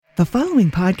The following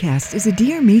podcast is a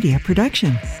Dear Media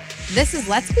production. This is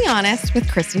Let's Be Honest with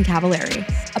Kristen Cavallari,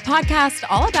 a podcast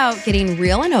all about getting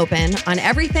real and open on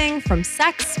everything from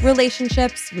sex,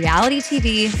 relationships, reality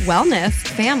TV, wellness,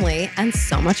 family, and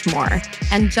so much more.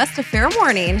 And just a fair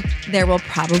warning, there will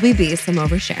probably be some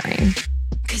oversharing.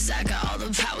 'Cause I got all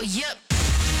the power, yep.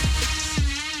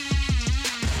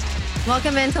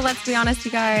 Welcome into Let's Be Honest,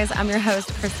 you guys. I'm your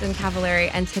host, Kristen Cavallari,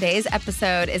 and today's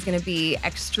episode is going to be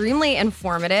extremely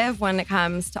informative when it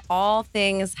comes to all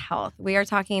things health. We are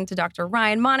talking to Dr.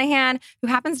 Ryan Monahan, who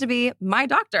happens to be my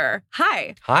doctor.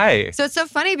 Hi. Hi. So it's so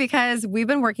funny because we've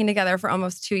been working together for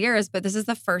almost 2 years, but this is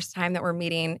the first time that we're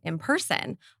meeting in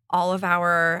person. All of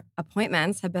our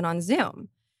appointments have been on Zoom,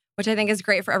 which I think is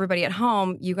great for everybody at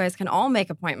home. You guys can all make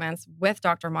appointments with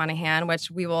Dr. Monahan, which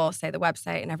we will say the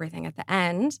website and everything at the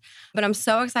end. But I'm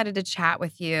so excited to chat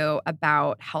with you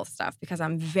about health stuff because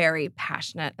I'm very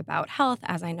passionate about health,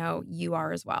 as I know you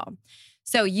are as well.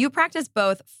 So you practice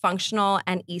both functional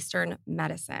and Eastern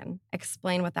medicine.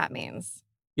 Explain what that means.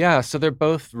 Yeah, so they're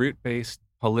both root-based,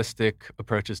 holistic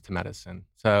approaches to medicine.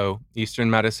 So Eastern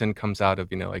medicine comes out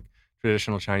of, like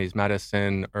traditional Chinese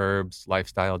medicine, herbs,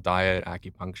 lifestyle, diet,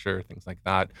 acupuncture, things like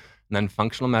that. And then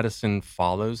functional medicine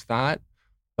follows that,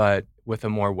 but with a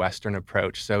more Western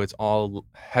approach. So it's all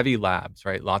heavy labs,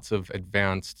 right? Lots of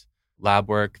advanced lab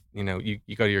work. You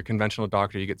go to your conventional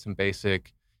doctor, you get some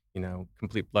basic,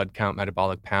 complete blood count,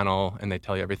 metabolic panel, and they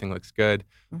tell you everything looks good,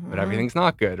 but everything's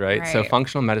not good, right? So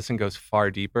functional medicine goes far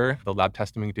deeper. The lab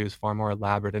testing we do is far more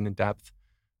elaborate and in-depth.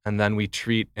 And then we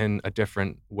treat in a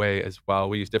different way as well.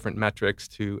 We use different metrics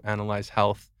to analyze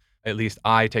health. At least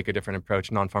I take a different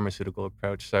approach, non-pharmaceutical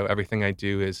approach. So everything I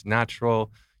do is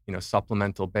natural,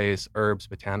 supplemental base, herbs,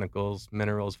 botanicals,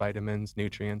 minerals, vitamins,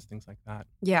 nutrients, things like that.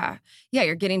 Yeah.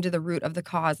 You're getting to the root of the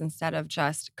cause instead of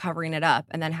just covering it up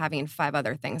and then having 5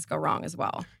 other things go wrong as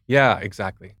well. Yeah,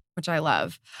 exactly. Which I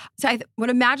love. So I would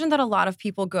imagine that a lot of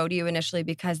people go to you initially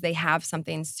because they have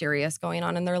something serious going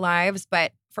on in their lives.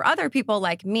 But for other people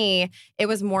like me, it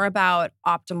was more about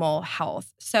optimal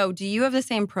health. So do you have the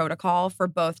same protocol for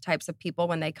both types of people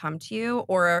when they come to you?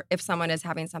 Or if someone is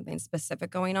having something specific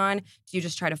going on, do you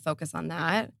just try to focus on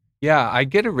that? Yeah, I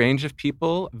get a range of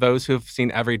people, those who have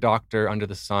seen every doctor under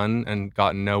the sun and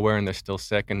gotten nowhere and they're still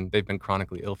sick and they've been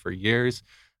chronically ill for years.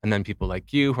 And then people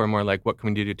like you who are more like, what can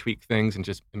we do to tweak things and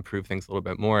just improve things a little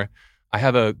bit more? I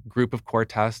have a group of core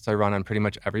tests I run on pretty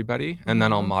much everybody, and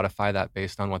then I'll modify that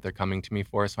based on what they're coming to me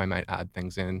for. So I might add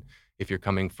things in. If you're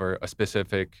coming for a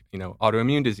specific,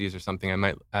 autoimmune disease or something, I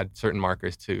might add certain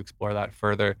markers to explore that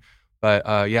further. But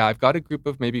I've got a group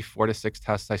of maybe 4 to 6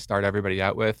 tests I start everybody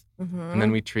out with. And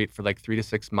then we treat for like 3 to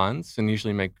 6 months and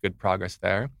usually make good progress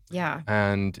there. Yeah.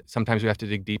 And sometimes we have to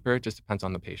dig deeper. It just depends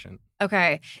on the patient.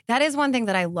 Okay. That is one thing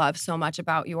that I love so much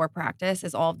about your practice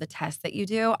is all of the tests that you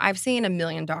do. I've seen a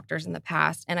million doctors in the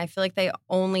past, and I feel like they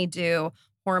only do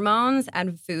hormones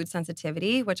and food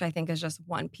sensitivity, which I think is just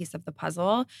one piece of the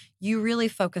puzzle. You really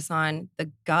focus on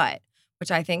the gut,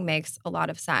 which I think makes a lot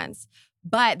of sense.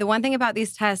 But the one thing about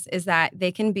these tests is that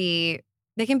they can be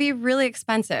really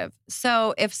expensive.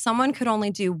 So if someone could only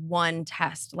do one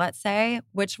test, let's say,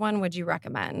 which one would you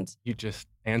recommend? You just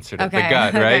answered it, the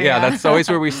gut, right? Yeah, that's always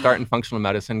where we start in functional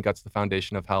medicine. Gut's the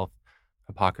foundation of health.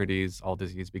 Hippocrates, all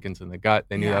disease begins in the gut.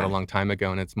 They knew that a long time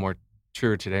ago, and it's more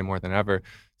true today more than ever.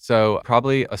 So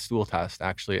probably a stool test,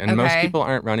 actually. And most people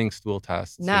aren't running stool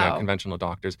tests, conventional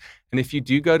doctors. And if you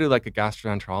do go to like a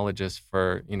gastroenterologist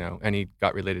for, any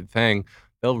gut-related thing,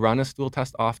 they'll run a stool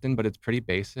test often, but it's pretty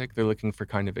basic. They're looking for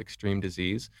kind of extreme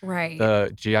disease. Right.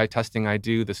 The GI testing I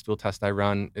do, the stool test I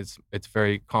run, it's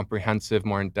very comprehensive,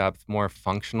 more in-depth, more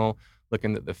functional,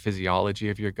 looking at the physiology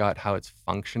of your gut, how it's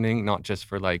functioning, not just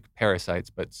for like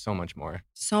parasites, but so much more.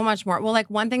 So much more. Well,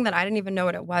 like one thing that I didn't even know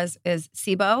what it was is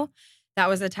SIBO. That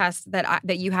was a test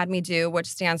that you had me do, which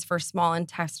stands for small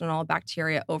intestinal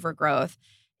bacteria overgrowth.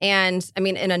 And I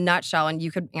mean, in a nutshell, and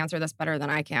you could answer this better than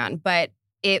I can, but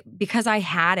because I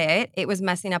had it was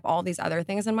messing up all these other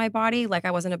things in my body. Like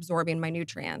I wasn't absorbing my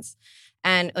nutrients.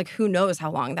 And like, who knows how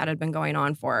long that had been going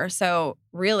on for. So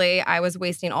really, I was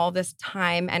wasting all this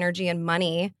time, energy, and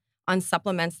money on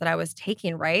supplements that I was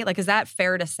taking, right? Like, is that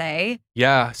fair to say?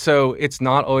 Yeah. So it's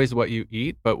not always what you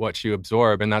eat, but what you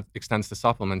absorb. And that extends to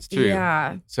supplements too.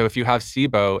 Yeah. So if you have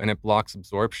SIBO and it blocks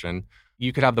absorption,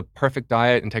 you could have the perfect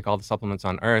diet and take all the supplements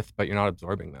on earth, but you're not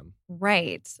absorbing them.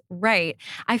 Right.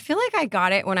 I feel like I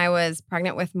got it when I was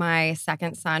pregnant with my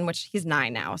second son, which he's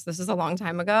 9 now. So this is a long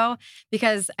time ago,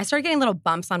 because I started getting little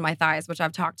bumps on my thighs, which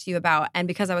I've talked to you about. And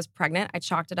because I was pregnant, I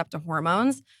chalked it up to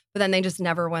hormones, but then they just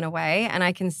never went away. And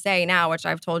I can say now, which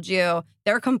I've told you,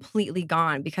 they're completely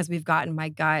gone because we've gotten my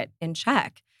gut in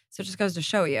check. So it just goes to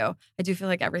show you. I do feel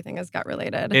like everything is gut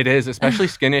related. It is, especially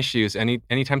skin issues.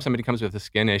 Anytime somebody comes with a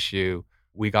skin issue,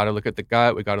 we got to look at the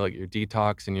gut. We got to look at your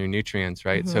detox and your nutrients,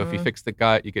 right? So if you fix the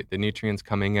gut, you get the nutrients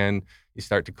coming in. You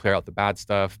start to clear out the bad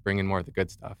stuff, bring in more of the good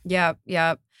stuff. Yep.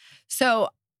 So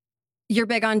you're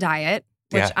big on diet,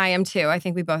 which Yeah. I am too. I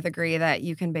think we both agree that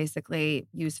you can basically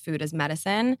use food as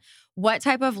medicine. What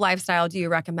type of lifestyle do you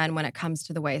recommend when it comes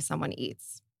to the way someone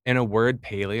eats? In a word,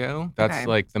 paleo. That's Okay.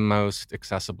 like the most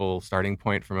accessible starting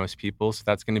point for most people. So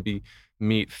that's going to be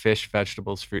meat, fish,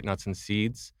 vegetables, fruit, nuts, and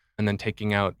seeds. And then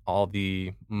taking out all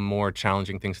the more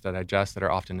challenging things to digest that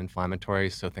are often inflammatory.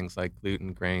 So things like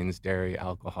gluten, grains, dairy,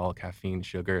 alcohol, caffeine,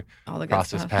 sugar, All the good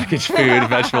processed stuff. packaged food,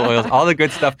 vegetable oils, all the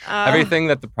good stuff, Oh. everything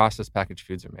that the processed packaged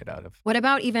foods are made out of. What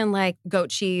about even like goat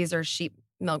cheese or sheep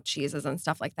milk cheeses and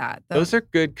stuff like that? Those are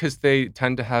good because they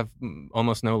tend to have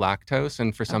almost no lactose.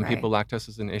 And for some Okay. people, lactose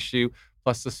is an issue.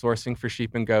 Plus, the sourcing for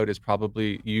sheep and goat is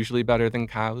probably usually better than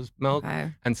cow's milk.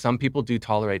 Okay. And some people do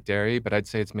tolerate dairy, but I'd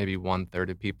say it's maybe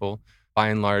 1/3 of people. By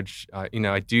and large,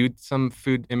 I do some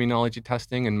food immunology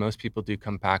testing, and most people do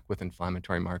come back with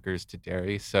inflammatory markers to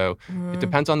dairy. So it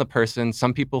depends on the person.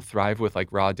 Some people thrive with like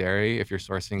raw dairy if you're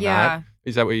sourcing Yeah. that.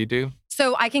 Is that what you do?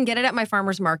 So I can get it at my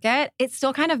farmer's market. It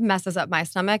still kind of messes up my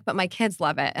stomach, but my kids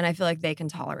love it and I feel like they can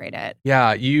tolerate it.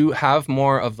 Yeah, you have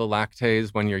more of the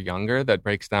lactase when you're younger that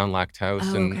breaks down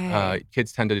lactose, and Okay.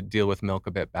 kids tend to deal with milk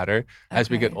a bit better. As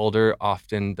we get Okay. older,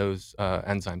 often those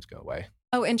enzymes go away.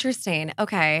 Oh, interesting.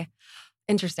 Okay.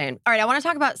 Interesting. All right. I want to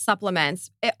talk about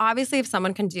supplements. Obviously, if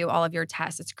someone can do all of your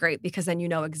tests, it's great because then you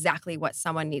know exactly what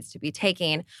someone needs to be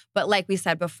taking. But like we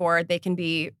said before, they can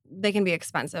be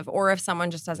expensive. Or if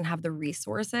someone just doesn't have the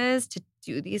resources to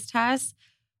do these tests,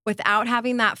 without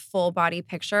having that full body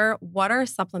picture, what are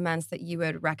supplements that you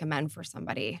would recommend for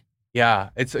somebody? Yeah,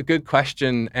 it's a good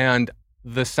question. And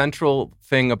the central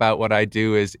thing about what I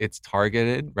do is it's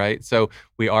targeted, right? So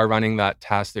we are running that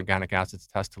test, the organic acids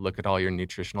test, to look at all your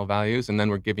nutritional values. And then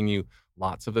we're giving you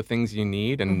lots of the things you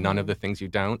need and none of the things you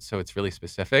don't. So it's really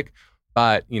specific.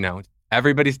 But,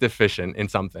 everybody's deficient in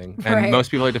something. And Right. most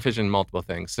people are deficient in multiple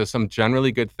things. So some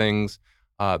generally good things,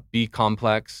 B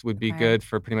complex would be Okay. good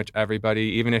for pretty much everybody.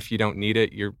 Even if you don't need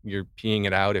it, you're peeing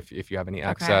it out if you have any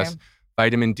excess. Okay.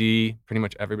 Vitamin D, pretty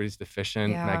much everybody's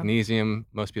deficient. Yeah. Magnesium,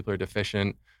 most people are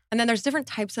deficient. And then there's different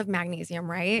types of magnesium,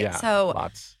 right? Yeah, So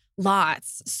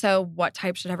lots. So what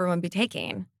type should everyone be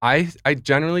taking? I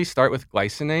generally start with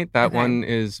glycinate. That Okay. one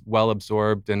is well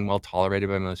absorbed and well tolerated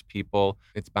by most people.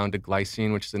 It's bound to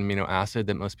glycine, which is an amino acid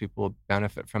that most people will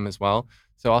benefit from as well.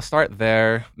 So I'll start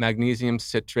there. Magnesium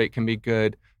citrate can be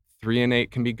good. Threonate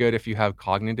can be good if you have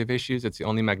cognitive issues. It's the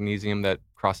only magnesium that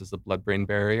crosses the blood-brain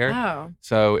barrier. Oh,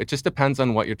 So it just depends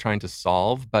on what you're trying to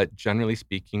solve. But generally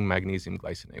speaking, magnesium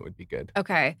glycinate would be good.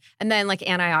 okay. And then like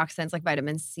antioxidants like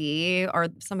vitamin C, are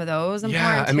some of those important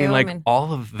Yeah, I too? mean,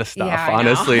 all of the stuff, Yeah, I know,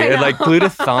 honestly. I And, like know.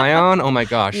 glutathione, oh my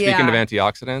gosh. Speaking of Yeah.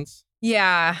 antioxidants,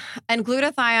 Yeah. And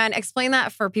glutathione, explain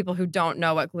that for people who don't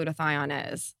know what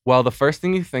glutathione is. well, the first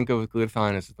thing you think of with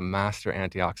glutathione is the master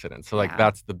antioxidant. So, Yeah.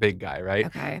 that's the big guy, right?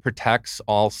 Okay. Protects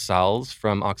all cells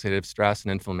from oxidative stress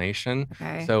and inflammation.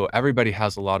 Okay. So, everybody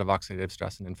has a lot of oxidative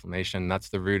stress and inflammation. That's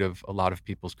the root of a lot of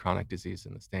people's chronic disease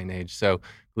in this day and age. So,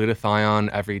 glutathione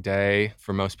every day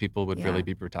for most people would Yeah. really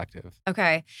be protective.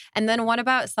 Okay. And then what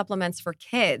about supplements for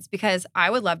kids? Because I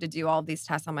would love to do all of these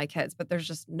tests on my kids, but there's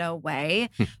just no way.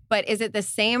 But is it the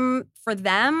same for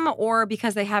them, or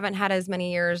because they haven't had as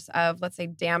many years of, let's say,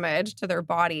 damage to their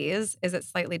bodies, is it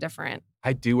slightly different?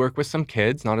 I do work with some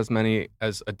kids, not as many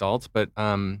as adults, but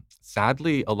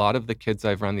sadly, a lot of the kids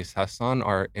I've run these tests on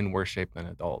are in worse shape than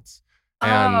adults. Oh,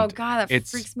 And God, that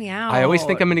it's- freaks me out. I always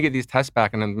think I'm going to get these tests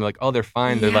back and I'm like, oh, they're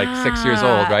fine. They're like 6 years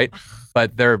old, Yeah. right?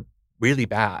 But they're really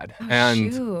bad. Oh,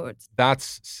 And shoot.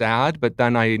 that's sad. But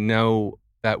then I know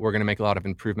that we're going to make a lot of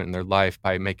improvement in their life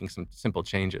by making some simple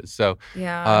changes. So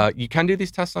Yeah. you can do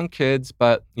these tests on kids,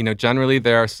 but generally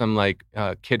there are some like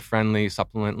kid-friendly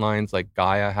supplement lines, like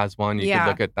Gaia has one. You Yeah. could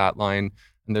look at that line,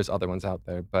 and there's other ones out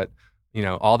there. But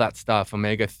all that stuff,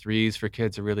 omega-3s for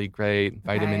kids are really great.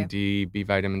 Vitamin Okay. D, B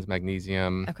vitamins,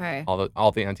 magnesium, Okay. all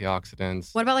the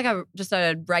antioxidants. What about like just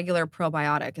a regular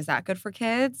probiotic? Is that good for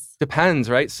kids? Depends,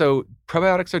 right? So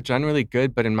probiotics are generally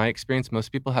good, but in my experience,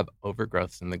 most people have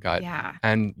overgrowths in the gut. Yeah.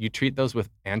 And you treat those with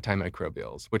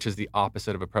antimicrobials, which is the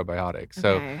opposite of a probiotic.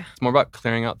 So Okay. it's more about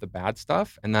clearing out the bad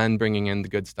stuff and then bringing in the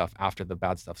good stuff after the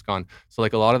bad stuff's gone. So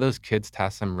like a lot of those kids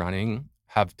tests I'm running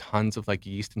have tons of like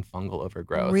yeast and fungal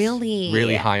overgrowth. Really?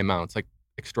 Really high amounts, like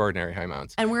extraordinary high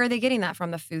amounts. And where are they getting that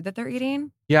from? The food that they're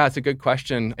eating? Yeah, it's a good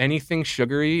question. Anything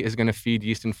sugary is going to feed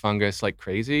yeast and fungus like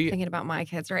crazy. Thinking about my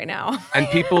kids right now. And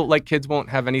people, like kids won't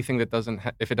have anything that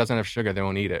if it doesn't have sugar, they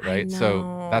won't eat it, right?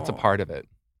 So that's a part of it.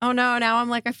 Oh no, now I'm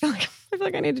like, I feel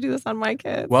like I need to do this on my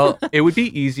kids. Well, it would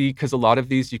be easy because a lot of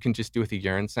these you can just do with a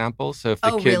urine sample. So if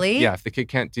the kid, really? Yeah, if the kid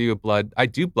can't do I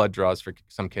do blood draws for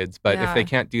some kids, but if they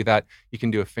can't do that, you can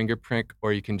do a finger prick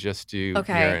or you can just do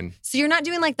urine. So you're not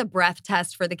doing like the breath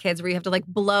test for the kids where you have to like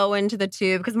blow into the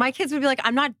tube, because my kids would be like,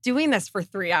 I'm not doing this for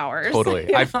 3 hours.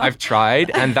 Totally. I've tried,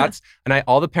 and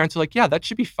all the parents are like, yeah, that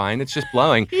should be fine. It's just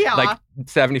blowing. Yeah. Like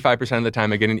 75% of the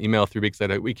time I get an email 3 weeks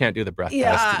later, we can't do the breath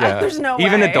test. Yeah, there's no way.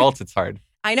 Even adults, it's hard.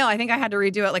 I know. I think I had to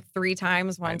redo it like 3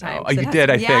 times one time. Oh, you did,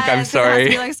 I think. I'm sorry. It has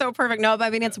to be like so perfect. No, but I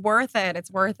mean, it's worth it.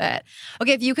 It's worth it.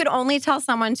 Okay, if you could only tell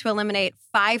someone to eliminate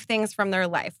 5 things from their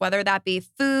life, whether that be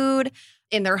food,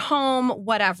 in their home,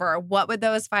 whatever, what would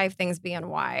those 5 things be and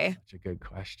why? Such a good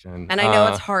question. And I know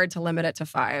it's hard to limit it to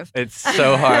 5. It's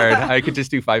so hard. I could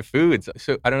just do 5 foods.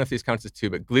 So I don't know if these counts as 2,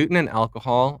 but gluten and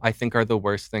alcohol, I think, are the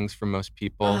worst things for most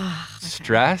people. Okay.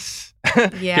 Stress.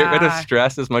 Get rid of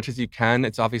stress as much as you can.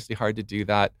 It's obviously hard to do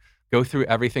that. Go through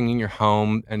everything in your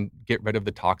home and get rid of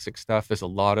the toxic stuff. There's a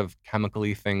lot of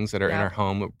chemical-y things that are in our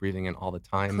home we're breathing in all the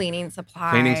time. Cleaning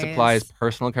supplies,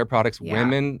 personal care products. Yeah.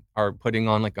 Women are putting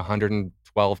on like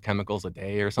 112 chemicals a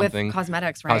day or something. With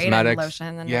cosmetics, right? Cosmetics. And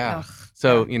lotion. And, yeah.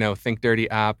 So, Think Dirty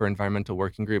app or Environmental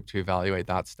Working Group to evaluate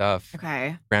that stuff.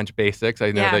 Okay. Branch Basics,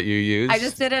 I know that you use. I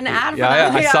just did an ad for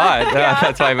them. I saw it.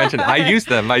 That's why I mentioned it. I use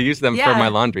them. For my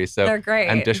laundry. So they're great.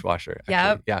 And dishwasher, actually.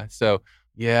 Yep. Yeah. So,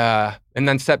 yeah. And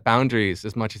then set boundaries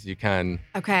as much as you can.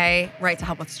 Okay. Right. To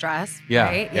help with stress. Yeah.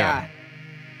 Right? Yeah.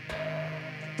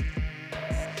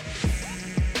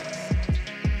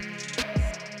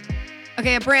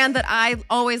 Okay, a brand that I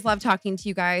always love talking to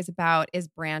you guys about is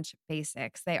Branch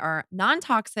Basics. They are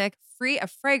non-toxic, free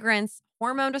of fragrance,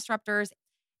 hormone disruptors,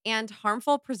 and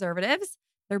harmful preservatives.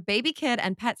 They're baby, kid,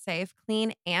 and pet safe,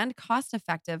 clean, and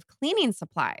cost-effective cleaning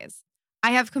supplies.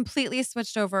 I have completely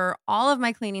switched over all of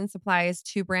my cleaning supplies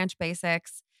to Branch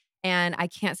Basics, and I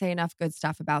can't say enough good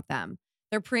stuff about them.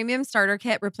 Their premium starter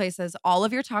kit replaces all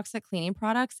of your toxic cleaning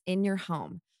products in your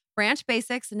home. Branch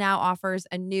Basics now offers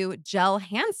a new gel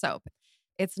hand soap.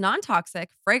 It's non-toxic,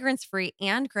 fragrance-free,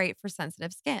 and great for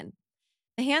sensitive skin.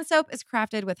 The hand soap is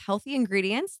crafted with healthy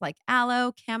ingredients like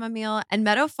aloe, chamomile, and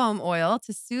meadow foam oil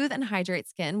to soothe and hydrate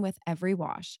skin with every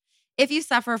wash. If you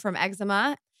suffer from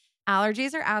eczema,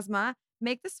 allergies, or asthma,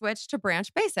 make the switch to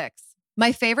Branch Basics.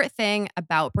 My favorite thing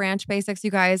about Branch Basics, you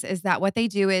guys, is that what they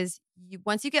do is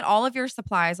once you get all of your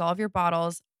supplies, all of your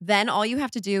bottles, then all you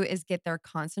have to do is get their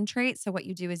concentrate. So what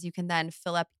you do is you can then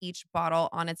fill up each bottle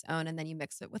on its own and then you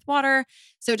mix it with water.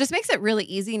 So it just makes it really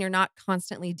easy and you're not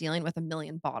constantly dealing with a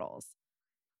million bottles.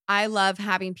 I love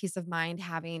having peace of mind,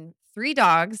 having 3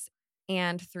 dogs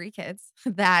and 3 kids,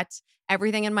 that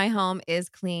everything in my home is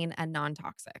clean and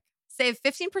non-toxic. Save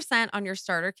 15% on your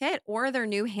starter kit or their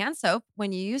new hand soap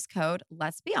when you use code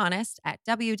Let's Be Honest at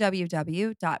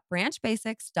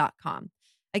www.branchbasics.com.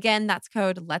 Again, that's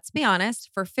code Let's Be Honest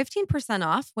for 15%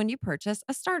 off when you purchase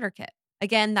a starter kit.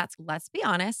 Again, that's Let's Be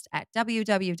Honest at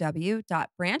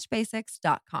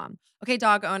www.branchbasics.com. Okay,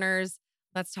 dog owners,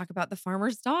 let's talk about the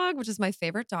farmer's dog, which is my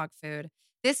favorite dog food.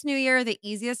 This new year, the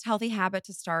easiest healthy habit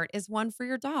to start is one for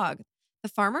your dog. The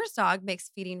farmer's dog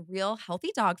makes feeding real healthy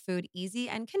dog food easy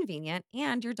and convenient,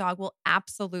 and your dog will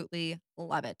absolutely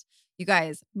love it. You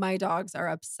guys, my dogs are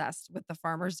obsessed with the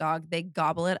farmer's dog. They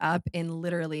gobble it up in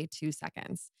literally 2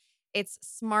 seconds. It's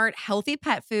smart, healthy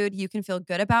pet food you can feel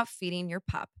good about feeding your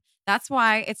pup. That's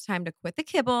why it's time to quit the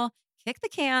kibble, kick the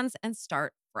cans, and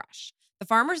start fresh. The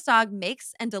farmer's dog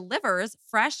makes and delivers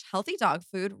fresh, healthy dog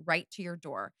food right to your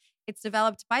door. It's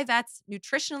developed by vets,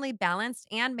 nutritionally balanced,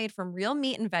 and made from real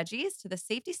meat and veggies to the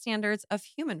safety standards of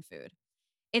human food.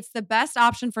 It's the best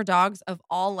option for dogs of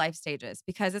all life stages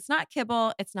because it's not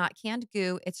kibble, it's not canned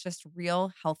goo, it's just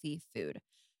real healthy food.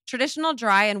 Traditional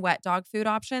dry and wet dog food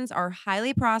options are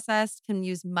highly processed, can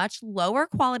use much lower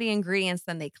quality ingredients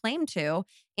than they claim to,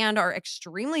 and are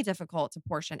extremely difficult to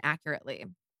portion accurately.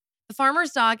 The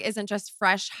farmer's dog isn't just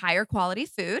fresh, higher quality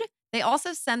food. They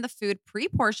also send the food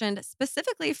pre-portioned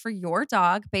specifically for your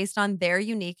dog based on their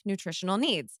unique nutritional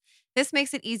needs. This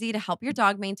makes it easy to help your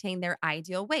dog maintain their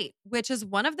ideal weight, which is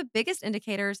one of the biggest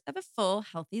indicators of a full,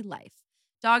 healthy life.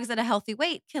 Dogs at a healthy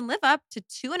weight can live up to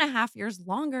 2.5 years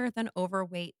longer than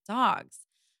overweight dogs.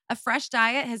 A fresh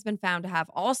diet has been found to have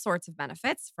all sorts of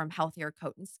benefits, from healthier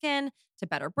coat and skin to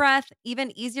better breath,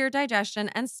 even easier digestion,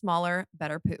 and smaller,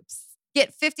 better poops.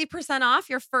 Get 50% off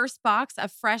your first box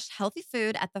of fresh, healthy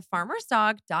food at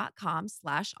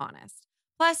thefarmersdog.com/honest.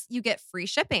 Plus, you get free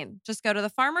shipping. Just go to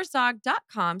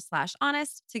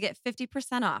thefarmersdog.com/honest to get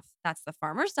 50% off. That's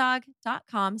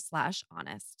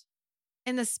thefarmersdog.com/honest.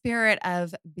 In the spirit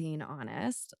of being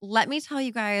honest, let me tell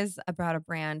you guys about a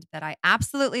brand that I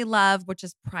absolutely love, which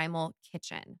is Primal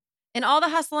Kitchen. In all the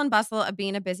hustle and bustle of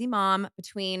being a busy mom,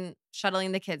 between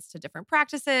shuttling the kids to different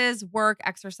practices, work,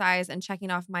 exercise, and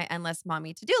checking off my endless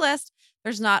mommy to-do list,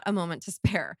 there's not a moment to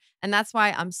spare. And that's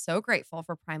why I'm so grateful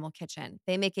for Primal Kitchen.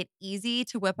 They make it easy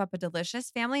to whip up a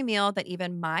delicious family meal that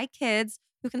even my kids,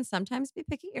 who can sometimes be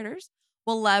picky eaters,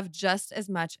 will love just as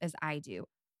much as I do.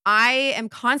 I am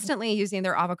constantly using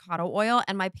their avocado oil,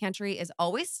 and my pantry is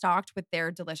always stocked with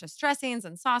their delicious dressings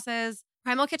and sauces.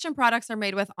 Primal Kitchen products are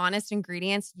made with honest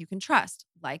ingredients you can trust,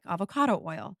 like avocado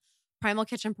oil. Primal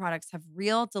Kitchen products have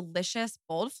real, delicious,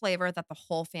 bold flavor that the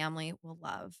whole family will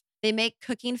love. They make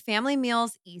cooking family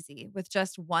meals easy. With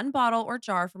just one bottle or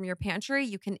jar from your pantry,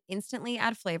 you can instantly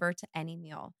add flavor to any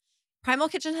meal. Primal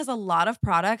Kitchen has a lot of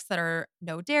products that are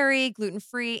no dairy,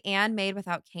 gluten-free, and made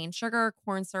without cane sugar,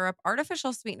 corn syrup,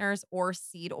 artificial sweeteners, or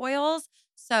seed oils,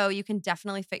 so you can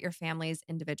definitely fit your family's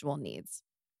individual needs.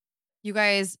 You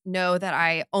guys know that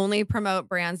I only promote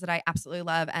brands that I absolutely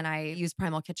love, and I use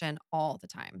Primal Kitchen all the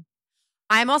time.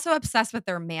 I'm also obsessed with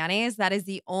their mayonnaise. That is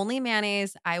the only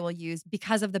mayonnaise I will use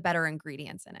because of the better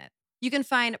ingredients in it. You can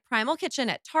find Primal Kitchen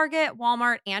at Target,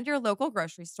 Walmart, and your local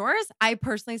grocery stores. I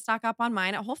personally stock up on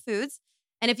mine at Whole Foods.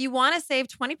 And if you want to save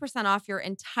 20% off your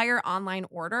entire online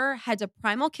order, head to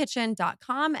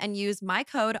primalkitchen.com and use my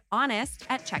code HONEST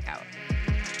at checkout.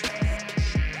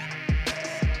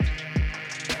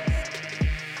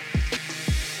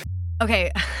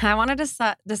 Okay, I wanted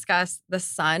to discuss the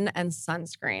sun and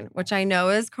sunscreen, which I know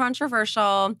is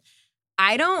controversial.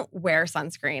 I don't wear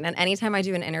sunscreen, and anytime I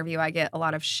do an interview, I get a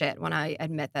lot of shit when I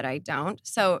admit that I don't.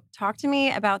 So talk to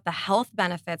me about the health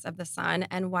benefits of the sun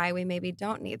and why we maybe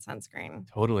don't need sunscreen.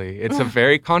 Totally. It's a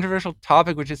very controversial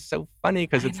topic, which is so funny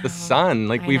because it's the sun.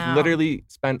 Like we've literally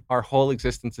spent our whole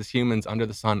existence as humans under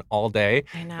the sun all day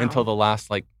until the last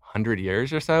 100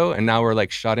 years or so. And now we're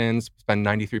shut-ins, spend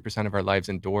 93% of our lives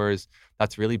indoors.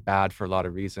 That's really bad for a lot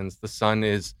of reasons. The sun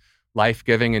is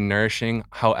life-giving and nourishing.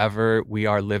 However, we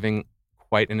are living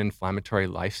quite an inflammatory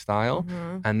lifestyle.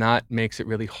 And that makes it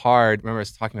really hard. Remember, I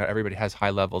was talking about everybody has high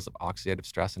levels of oxidative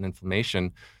stress and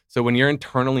inflammation. So when you're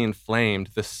internally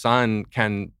inflamed, the sun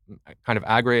can kind of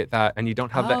aggravate that, and you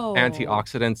don't have the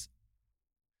antioxidants.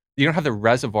 You don't have the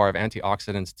reservoir of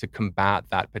antioxidants to combat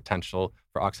that potential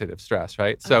for oxidative stress,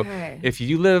 right? So if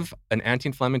you live an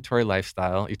anti-inflammatory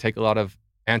lifestyle, you take a lot of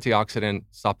antioxidant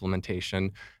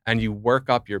supplementation, and you work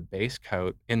up your base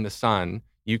coat in the sun,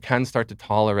 you can start to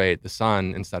tolerate the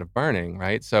sun instead of burning,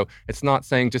 right? So it's not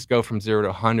saying just go from 0 to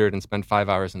 100 and spend 5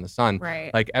 hours in the sun.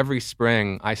 Right. Every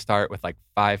spring, I start with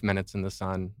 5 minutes in the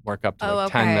sun, work up to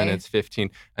 10 minutes,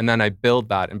 15, and then I build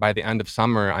that. And by the end of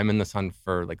summer, I'm in the sun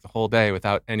for the whole day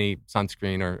without any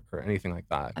sunscreen or anything like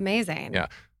that. Amazing. Yeah.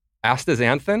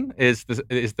 Astaxanthin is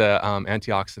the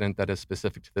antioxidant that is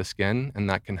specific to the skin, and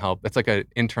that can help. It's like an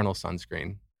internal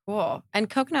sunscreen. Cool. And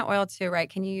coconut oil too, right?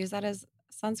 Can you use that as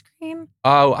sunscreen?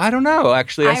 Oh, I don't know,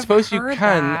 actually. I suppose you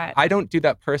can. That. I don't do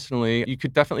that personally. You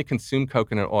could definitely consume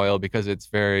coconut oil because it's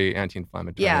very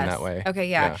anti-inflammatory in that way. Okay,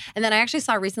 yeah. And then I actually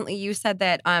saw recently you said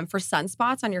that for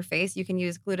sunspots on your face, you can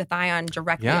use glutathione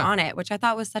directly on it, which I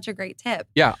thought was such a great tip.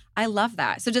 Yeah. I love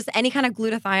that. So just any kind of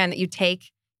glutathione that you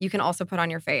take, you can also put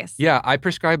on your face. Yeah, I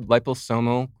prescribe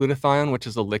liposomal glutathione, which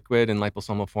is a liquid in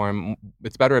liposomal form.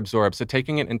 It's better absorbed. So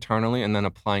taking it internally and then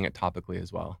applying it topically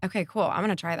as well. Okay, cool. I'm going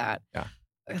to try that. Yeah.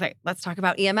 Okay, let's talk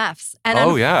about EMFs. And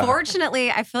unfortunately,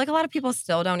 I feel like a lot of people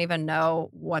still don't even know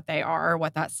what they are,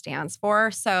 what that stands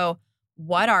for. So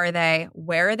what are they?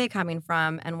 Where are they coming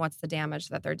from? And what's the damage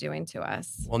that they're doing to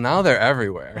us? Well, now they're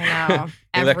everywhere. I know.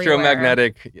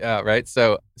 Electromagnetic, right?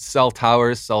 So cell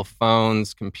towers, cell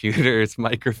phones, computers,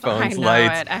 microphones,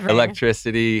 lights,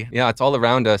 electricity. Yeah, it's all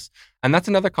around us. And that's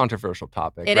another controversial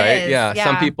topic, it right? Is, yeah.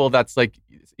 Some people, that's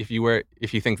if you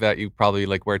think that you probably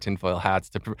wear tinfoil hats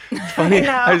to. It's funny.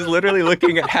 I was literally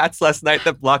looking at hats last night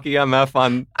that block EMF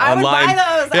online. I would buy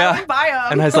those. I would buy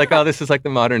them. And I was like, oh, this is like the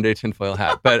modern day tinfoil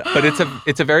hat. But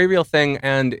it's a very real thing,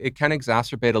 and it can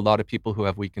exacerbate a lot of people who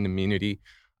have weakened immunity.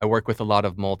 I work with a lot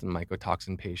of mold and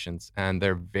mycotoxin patients, and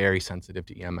they're very sensitive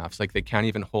to EMFs. They can't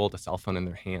even hold a cell phone in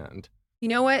their hand. You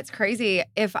know what's crazy?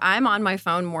 If I'm on my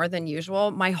phone more than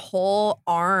usual, my whole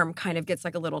arm kind of gets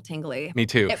like a little tingly. Me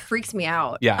too. It freaks me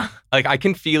out. Yeah. Like I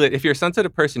can feel it. If you're a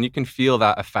sensitive person, you can feel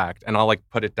that effect. And I'll like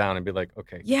put it down and be like,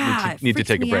 okay, Yeah, need to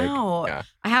take a break. Out. Yeah.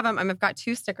 I have them. I've got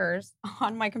 2 stickers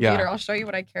on my computer. I'll show you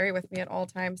what I carry with me at all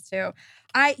times too.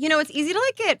 It's easy to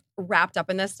like get wrapped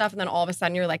up in this stuff and then all of a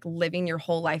sudden you're like living your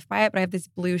whole life by it. But I have this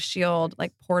Blue Shield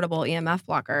like portable EMF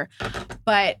blocker.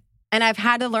 And I've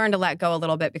had to learn to let go a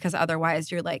little bit because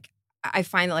otherwise you're like, I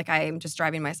find that like I'm just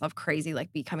driving myself crazy,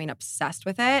 like becoming obsessed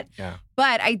with it. Yeah.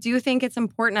 But I do think it's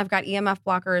important. I've got EMF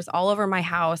blockers all over my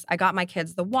house. I got my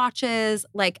kids the watches.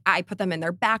 Like I put them in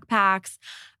their backpacks.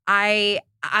 I'm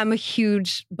a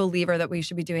huge believer that we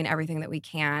should be doing everything that we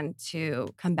can to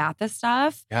combat this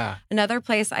stuff. Yeah. Another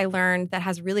place I learned that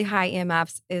has really high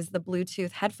EMFs is the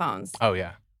Bluetooth headphones. Oh,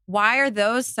 yeah. Why are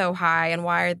those so high and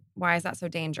why is that so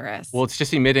dangerous? Well, it's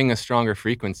just emitting a stronger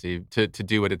frequency to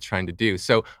do what it's trying to do.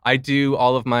 So I do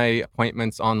all of my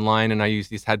appointments online and I use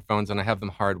these headphones and I have them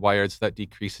hardwired so that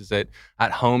decreases it.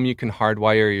 At home, you can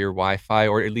hardwire your Wi-Fi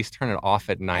or at least turn it off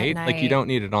at night. Like you don't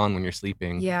need it on when you're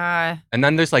sleeping. Yeah. And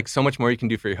then there's like so much more you can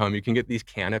do for your home. You can get these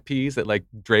canopies that like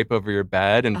drape over your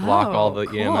bed and block all the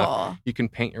EMF. You can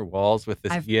paint your walls with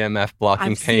this EMF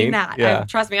blocking paint. I've seen that. Yeah.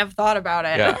 Trust me, I've thought about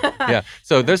it. Yeah.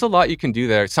 So there's a lot you can do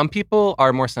there. Some people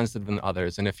are more sensitive than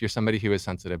others. And if you're somebody who is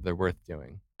sensitive, they're worth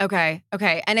doing. Okay.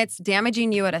 And it's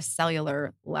damaging you at a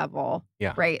cellular level.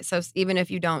 Yeah. Right. So even if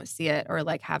you don't see it or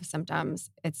like have symptoms,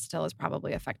 it still is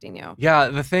probably affecting you. Yeah.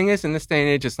 The thing is, in this day and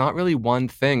age, it's not really one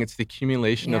thing. It's the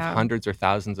accumulation of hundreds or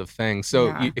thousands of things.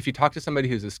 So if you talk to somebody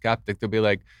who's a skeptic, they'll be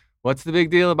like, what's the big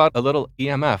deal about a little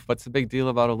EMF? What's the big deal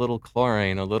about a little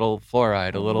chlorine, a little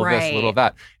fluoride, a little this, a little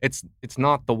that? It's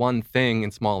not the one thing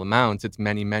in small amounts. It's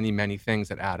many, many, many things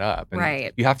that add up.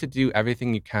 And you have to do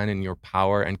everything you can in your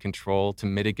power and control to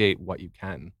mitigate what you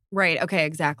can. Right. Okay,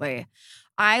 exactly.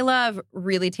 I love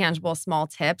really tangible small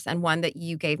tips. And one that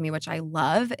you gave me, which I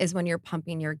love, is when you're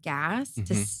pumping your gas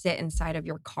to sit inside of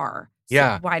your car.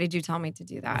 So why did you tell me to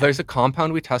do that? There's a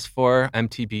compound we test for,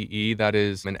 MTBE, that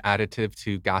is an additive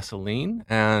to gasoline.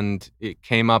 And it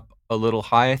came up a little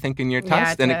high, I think, in your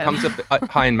test. And it comes up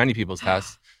high in many people's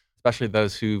tests, especially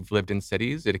those who've lived in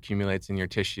cities. It accumulates in your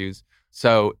tissues.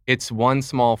 So it's one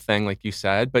small thing, like you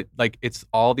said, but like it's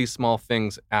all these small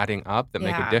things adding up that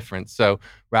make a difference. So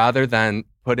rather than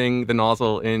putting the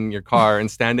nozzle in your car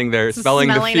and standing there smelling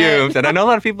the fumes, and I know a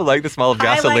lot of people like the smell of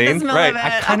gasoline. I like the smell of it.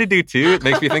 I kind of do too. It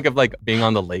makes me think of like being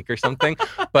on the lake or something.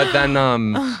 But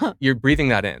then you're breathing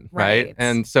that in, right?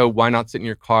 And so why not sit in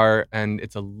your car and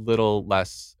it's a little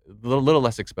less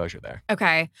exposure there.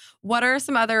 Okay. What are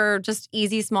some other just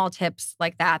easy small tips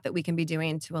like that we can be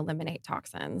doing to eliminate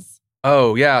toxins?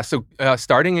 Oh, yeah. So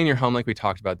starting in your home, like we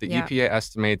talked about, the EPA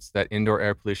estimates that indoor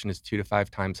air pollution is 2 to 5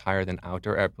 times higher than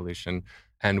outdoor air pollution.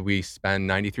 And we spend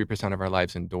 93% of our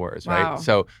lives indoors, right?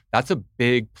 So that's a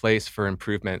big place for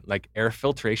improvement, like air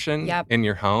filtration in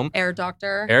your home. Air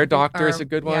Doctor. Air Doctor is a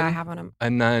good one. Yeah, I have one.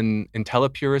 And then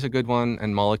IntelliPure is a good one.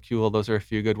 And Molecule, those are a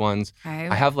few good ones. Okay.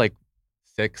 I have like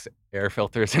 6 air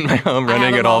filters in my home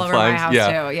running at all times.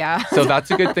 So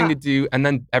that's a good thing to do. And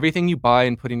then everything you buy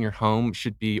and put in your home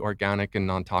should be organic and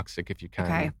non-toxic if you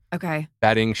can. Okay.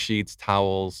 Bedding, sheets,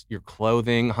 towels, your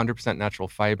clothing, 100% natural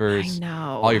fibers. I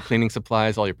know. All your cleaning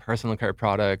supplies, all your personal care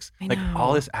products. Like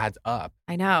all this adds up.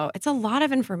 I know. It's a lot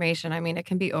of information. I mean, it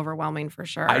can be overwhelming for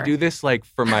sure. I do this like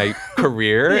for my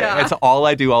career. It's all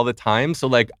I do all the time. So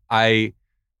like I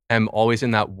am always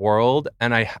in that world,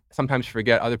 and I sometimes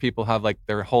forget other people have like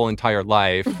their whole entire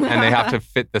life and they have to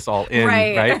fit this all in,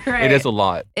 right? It is a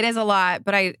lot. It is a lot,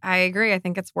 but I agree. I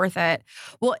think it's worth it.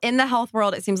 Well, in the health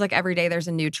world, it seems like every day there's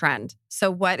a new trend.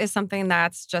 So what is something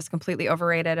that's just completely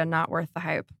overrated and not worth the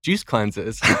hype? Juice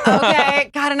cleanses. Okay.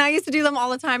 God, and I used to do them all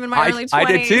the time in my early 20s. I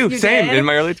did too. Same in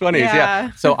my early 20s.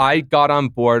 Yeah. So I got on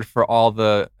board for all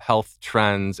the health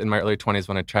trends in my early 20s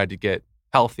when I tried to get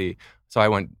healthy. So I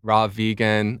went raw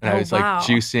vegan and I was like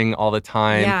juicing all the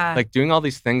time, like doing all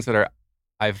these things that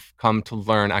I've come to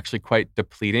learn actually quite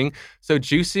depleting. So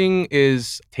juicing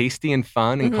is tasty and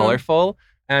fun and colorful.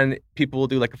 And people will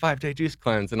do like a 5-day juice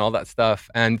cleanse and all that stuff.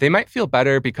 And they might feel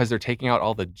better because they're taking out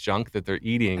all the junk that they're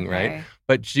eating, right?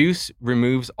 But juice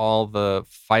removes all the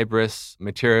fibrous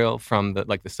material from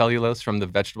the cellulose from the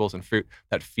vegetables and fruit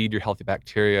that feed your healthy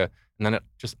bacteria. And then it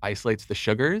just isolates the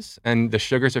sugars. And the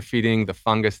sugars are feeding the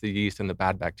fungus, the yeast, and the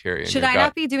bad bacteria. Should I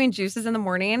not be doing juices in the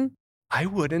morning? I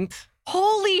wouldn't.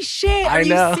 Holy shit. Are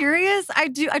you serious? I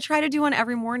do. I try to do one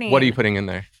every morning. What are you putting in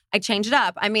there? I change it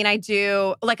up. I mean, I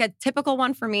do like a typical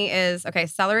one for me is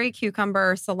celery,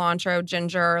 cucumber, cilantro,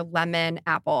 ginger, lemon,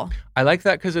 apple. I like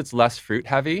that because it's less fruit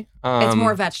heavy. It's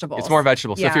more vegetables. It's more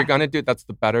vegetables. So if Yeah. you're going to do it, that's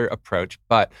the better approach.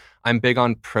 But I'm big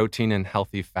on protein and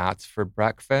healthy fats for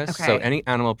breakfast. So Okay. any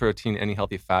animal protein, any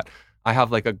healthy fat. I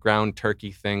have like a ground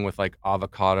turkey thing with like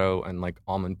avocado and like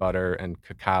almond butter and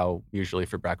cacao usually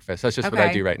for breakfast. That's just what I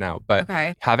Okay. do right now. But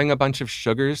Okay. having a bunch of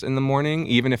sugars in the morning,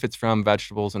 even if it's from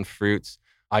vegetables and fruits,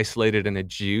 isolated in a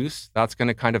juice, that's going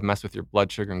to kind of mess with your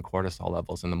blood sugar and cortisol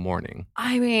levels in the morning.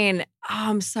 I mean,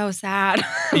 I'm so sad.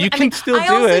 You can still I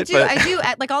do also it, do. but- I do.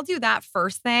 Like, I'll do that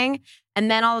first thing, and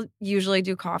then I'll usually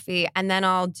do coffee, and then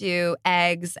I'll do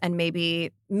eggs and maybe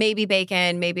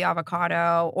bacon, maybe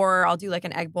avocado, or I'll do like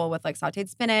an egg bowl with like sautéed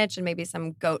spinach and maybe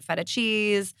some goat feta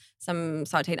cheese, some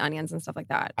sautéed onions and stuff like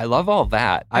that. I love all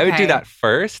that. I would do Okay. that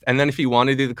first. And then if you want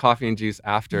to do the coffee and juice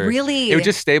after, Really? it would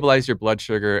just stabilize your blood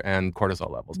sugar and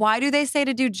cortisol levels. Why do they say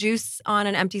to do juice on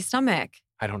an empty stomach?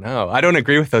 I don't know. I don't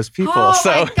agree with those people. Oh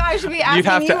so my gosh, I should be asking you'd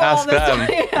have to you all ask this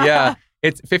them. time. Yeah.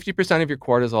 It's 50% of your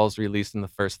cortisol is released in the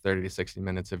first 30 to 60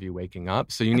 minutes of you waking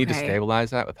up. So you need to Okay.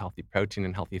 stabilize that with healthy protein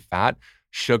and healthy fat.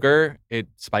 Sugar, it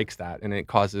spikes that and it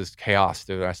causes chaos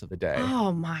through the rest of the day.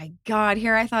 Oh my God.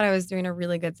 Here I thought I was doing a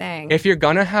really good thing. If you're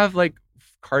going to have like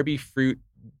carby fruit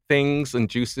things and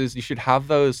juices, you should have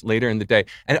those later in the day.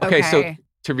 And okay, so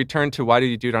to return to why do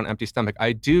you do it on empty stomach?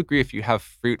 I do agree if you have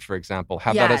fruit, for example,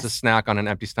 have that as a Yes. snack on an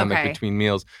empty stomach Okay. between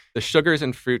meals. The sugars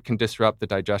in fruit can disrupt the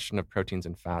digestion of proteins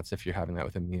and fats if you're having that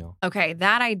with a meal. Okay,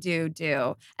 that I do.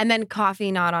 And then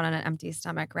coffee not on an empty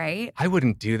stomach, right? I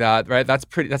wouldn't do that, right? That's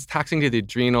taxing to the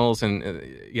adrenals. And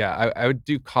I would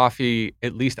do coffee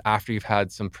at least after you've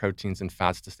had some proteins and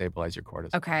fats to stabilize your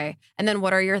cortisol. Okay. And then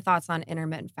what are your thoughts on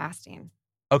intermittent fasting?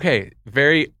 Okay,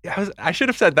 I should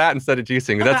have said that instead of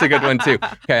juicing, but that's a good one too.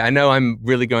 Okay, I know I'm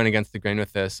really going against the grain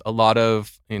with this. A lot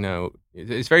of,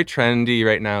 it's very trendy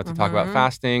right now to talk about Mhm.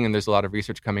 fasting, and there's a lot of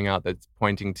research coming out that's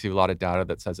pointing to a lot of data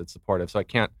that says it's supportive. So I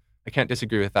can't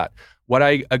disagree with that. What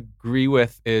I agree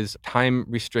with is time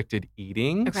restricted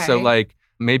eating. So Okay. like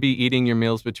maybe eating your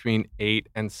meals between 8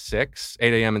 and 6,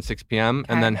 8 a.m. and 6 p.m.,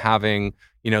 and then Okay. having,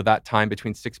 that time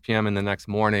between 6 p.m. and the next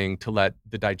morning to let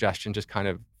the digestion just kind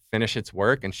of finish its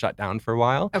work and shut down for a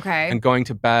while. Okay. And going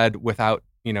to bed without,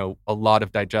 a lot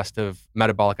of digestive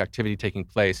metabolic activity taking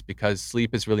place, because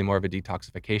sleep is really more of a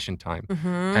detoxification time.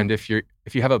 Mhm. And if you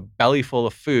have a belly full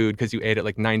of food because you ate at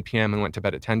like 9 p.m. and went to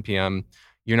bed at 10 p.m.,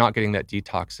 you're not getting that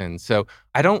detox in. So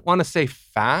I don't want to say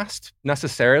fast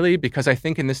necessarily, because I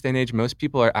think in this day and age, most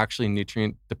people are actually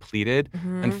nutrient depleted.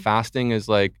 And Mhm. fasting is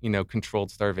like,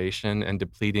 controlled starvation and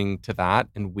depleting to that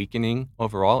and weakening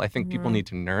overall. I think people Mhm. need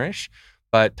to nourish.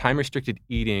 But time-restricted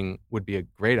eating would be a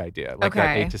great idea, like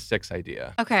that Okay. 8 to 6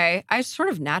 idea. Okay. I sort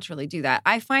of naturally do that.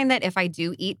 I find that if I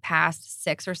do eat past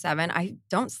 6 or 7, I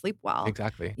don't sleep well.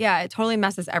 Exactly. Yeah, it totally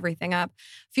messes everything up.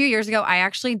 A few years ago, I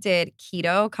actually did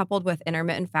keto coupled with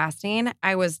intermittent fasting.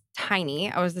 I was tiny.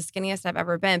 I was the skinniest I've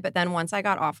ever been. But then once I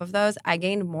got off of those, I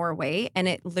gained more weight, and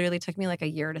it literally took me like a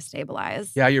year to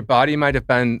stabilize. Yeah, your body might have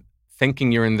been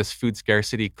thinking you're in this food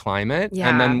scarcity climate. Yeah.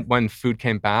 And then when food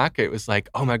came back, it was like,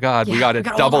 oh my God, we Yeah, got to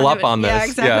gotta double hold up to it. on this. Yeah,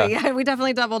 exactly. Yeah, we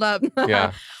definitely doubled up.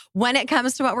 Yeah. When it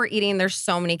comes to what we're eating, there's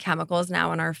so many chemicals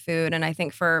now in our food. And I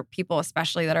think for people,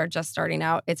 especially that are just starting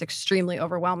out, it's extremely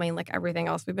overwhelming, like everything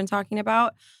else we've been talking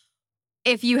about.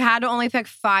 If you had to only pick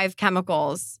 5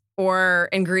 chemicals or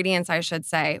ingredients, I should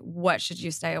say, what should you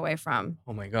stay away from?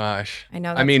 Oh my gosh. I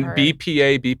know I that's mean, hard.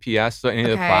 BPA, BPS, so any of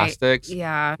the Okay, plastics,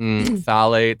 Yeah.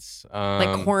 phthalates.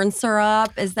 Like corn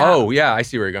syrup, is that? Oh, yeah, I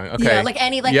see where you're going. Okay. Yeah, like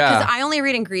any, like, Yeah. because I only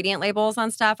read ingredient labels on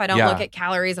stuff. I don't Yeah. look at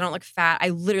calories. I don't look fat. I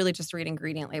literally just read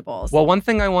ingredient labels. Well, one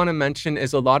thing I want to mention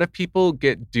is a lot of people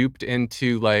get duped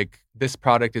into like, this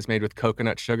product is made with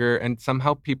coconut sugar, and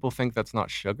somehow people think that's not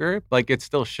sugar. Like, it's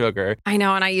still sugar. I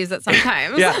know, and I use it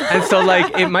sometimes. Yeah. And so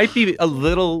like it might be a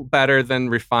little better than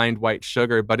refined white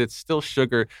sugar, but it's still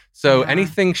sugar. So Yeah.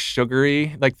 anything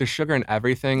sugary, like there's sugar in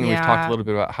everything. And we've talked Yeah. a little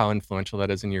bit about how influential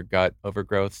that is in your gut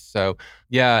overgrowth. So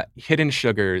yeah, hidden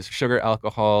sugars, sugar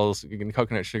alcohols,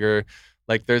 coconut sugar.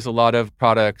 Like there's a lot of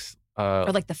products.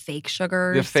 Or like the fake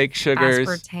sugars. The fake sugars.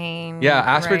 Aspartame. Yeah,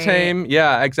 right? aspartame.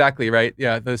 Yeah, exactly. Right.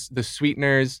 Yeah. The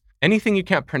sweeteners, anything you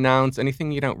can't pronounce,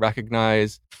 anything you don't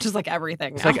recognize. Just like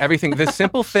everything. It's now. like everything. The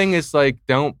simple thing is like,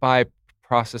 don't buy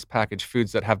processed packaged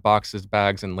foods that have boxes,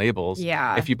 bags, and labels.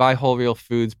 Yeah. If you buy whole real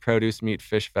foods, produce, meat,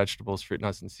 fish, vegetables, fruit,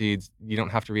 nuts, and seeds, you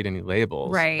don't have to read any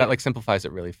labels. Right. That like simplifies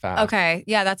it really fast. Okay.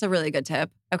 Yeah, that's a really good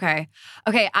tip. Okay.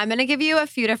 I'm going to give you a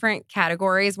few different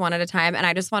categories one at a time. And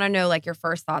I just want to know like your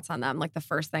first thoughts on them, like the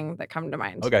first thing that come to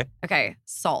mind. Okay. Okay.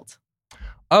 Salt.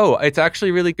 Oh, it's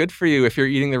actually really good for you if you're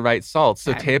eating the right salt.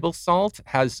 So Okay. table salt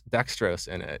has dextrose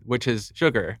in it, which is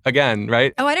sugar. Again,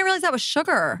 right? Oh, I didn't realize that was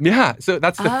sugar. Yeah. So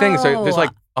that's the thing. So there's Oh.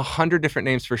 like 100 different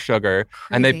names for sugar,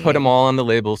 and they put them Crazy. all on the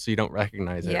label so you don't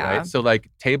recognize it, Yeah. right? So like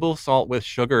table salt with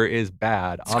sugar is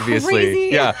bad, It's obviously.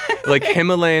 crazy. Yeah. Like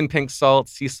Himalayan pink salt,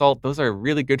 sea salt, those are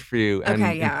really good for you and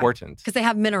Okay, yeah. important. Because they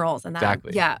have minerals in that.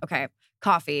 Exactly. Yeah, okay.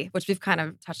 Coffee, which we've kind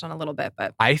of touched on a little bit,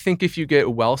 but I think if you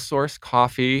get well-sourced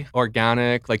coffee,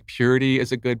 organic, like Purity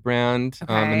is a good brand,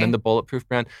 and Okay. then the Bulletproof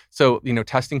brand. So,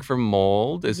 testing for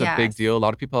mold is a big Yes. deal. A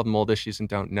lot of people have mold issues and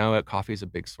don't know it. Coffee is a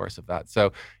big source of that.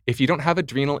 So if you don't have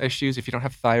adrenal issues, if you don't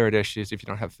have thyroid issues, if you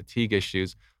don't have fatigue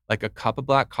issues, like a cup of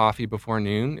black coffee before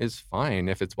noon is fine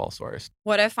if it's well-sourced.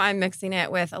 what if I'm mixing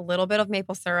it with a little bit of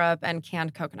maple syrup and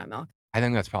canned coconut milk? I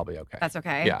think that's probably okay. That's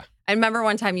okay? Yeah. I remember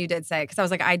one time you did say, because I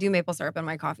was like, I do maple syrup in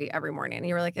my coffee every morning. And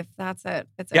you were like, if that's it,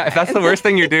 it's okay. Yeah, if that's the worst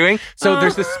thing you're doing. So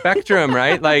there's this spectrum,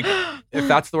 right? Like if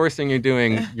that's the worst thing you're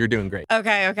doing great.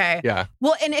 Okay. Yeah.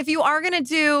 Well, and if you are going to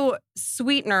do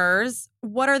sweeteners,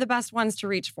 what are the best ones to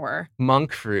reach for?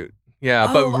 Monk fruit. Yeah,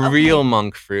 Oh, but okay. real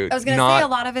monk fruit. I was going to say a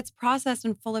lot of it's processed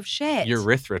and full of shit.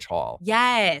 Erythritol.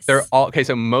 Yes. They're all okay.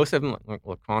 So most of them, like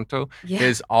Lakanto, Yeah.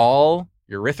 is all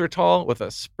erythritol with a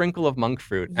sprinkle of monk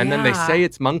fruit, and then they Yeah. say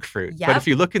it's monk fruit. But Yep. if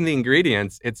you look in the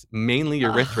ingredients, it's mainly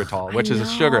erythritol, I which is a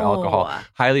sugar alcohol, know.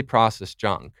 highly processed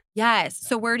junk. Yes.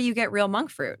 So where do you get real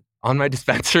monk fruit? On my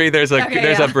dispensary, there's a Okay,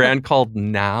 there's yeah. a brand called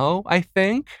Now. I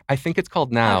think it's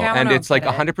called Now, Okay, I and wanna it's like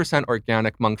get it. 100%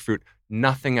 organic monk fruit.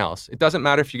 Nothing else. It doesn't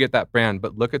matter if you get that brand,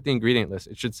 but look at the ingredient list.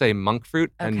 It should say monk fruit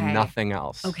and Okay. nothing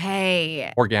else.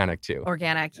 Okay. Organic too.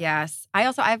 Organic, yes.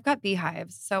 I've got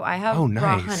beehives, so I have Oh,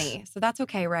 raw nice. honey. So that's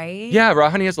okay, right? Yeah, raw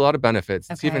honey has a lot of benefits.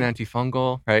 It's even Okay.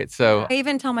 antifungal, right? So I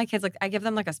even tell my kids, like, I give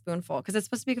them like a spoonful because it's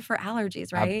supposed to be good for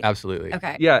allergies, right? absolutely.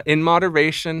 Okay. Yeah, in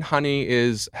moderation, honey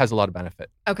has a lot of benefit.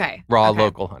 Okay. Raw Okay.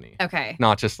 local honey, Okay.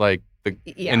 not just like the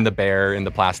Yeah. in the bear in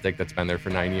the plastic that's been there for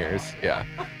 9 years. Yeah.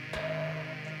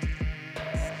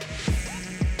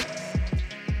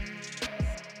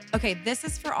 Okay, this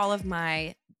is for all of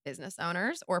my business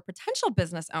owners or potential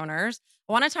business owners.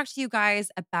 I want to talk to you guys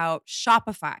about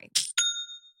Shopify,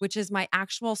 which is my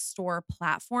actual store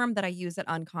platform that I use at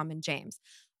Uncommon James.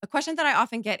 A question that I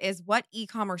often get is, what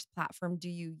e-commerce platform do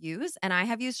you use? And I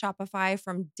have used Shopify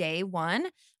from day one.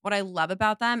 What I love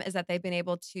about them is that they've been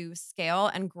able to scale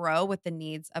and grow with the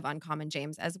needs of Uncommon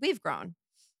James as we've grown.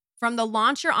 From the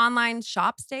launch your online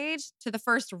shop stage to the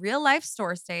first real life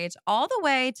store stage, all the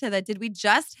way to the did we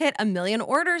just hit 1 million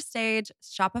orders stage,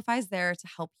 Shopify's there to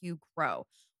help you grow.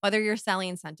 Whether you're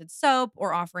selling scented soap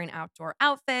or offering outdoor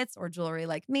outfits or jewelry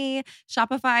like me,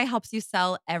 Shopify helps you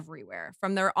sell everywhere.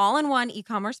 From their all-in-one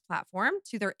e-commerce platform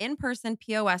to their in-person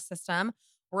POS system,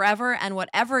 wherever and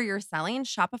whatever you're selling,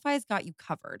 Shopify's got you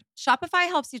covered. Shopify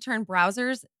helps you turn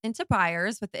browsers into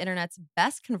buyers with the internet's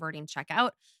best converting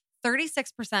checkout,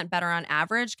 36% better on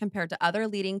average compared to other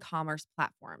leading commerce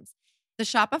platforms. The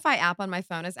Shopify app on my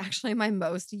phone is actually my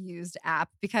most used app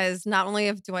because not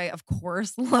only do I, of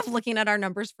course, love looking at our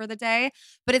numbers for the day,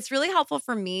 but it's really helpful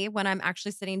for me when I'm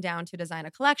actually sitting down to design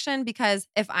a collection because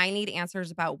if I need answers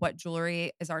about what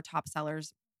jewelry is our top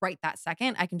sellers right that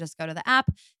second, I can just go to the app.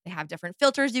 They have different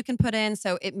filters you can put in,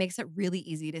 so it makes it really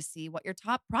easy to see what your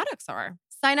top products are.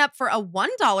 Sign up for a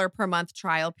 $1 per month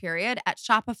trial period at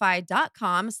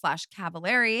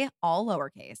shopify.com/Cavallari, all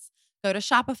lowercase. Go to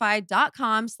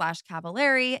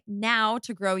shopify.com/Cavallari now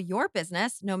to grow your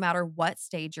business no matter what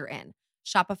stage you're in.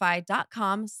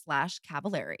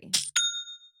 Shopify.com/Cavallari.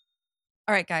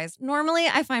 All right, guys. Normally,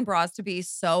 I find bras to be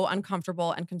so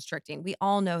uncomfortable and constricting. We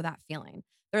all know that feeling.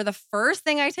 They're the first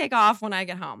thing I take off when I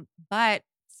get home. But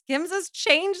Skims has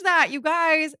changed that, you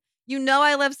guys. You know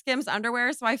I love Skims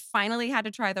underwear, so I finally had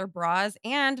to try their bras,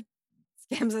 and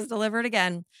Skims has delivered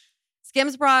again.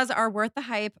 Skims bras are worth the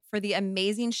hype for the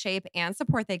amazing shape and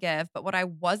support they give, but what I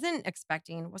wasn't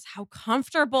expecting was how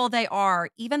comfortable they are.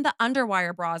 Even the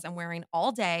underwire bras I'm wearing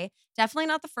all day, definitely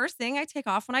not the first thing I take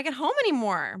off when I get home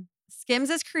anymore. Skims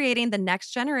is creating the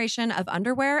next generation of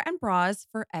underwear and bras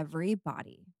for every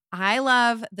body. I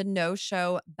love the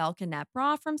no-show Belkinette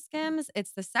bra from Skims.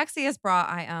 It's the sexiest bra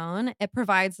I own. It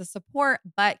provides the support,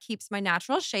 but keeps my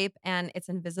natural shape, and it's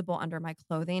invisible under my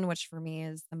clothing, which for me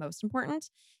is the most important.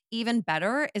 Even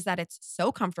better is that it's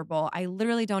so comfortable, I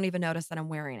literally don't even notice that I'm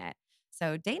wearing it.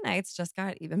 So date nights just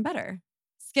got even better.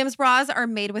 Skims bras are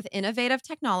made with innovative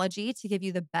technology to give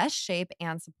you the best shape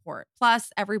and support. Plus,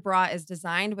 every bra is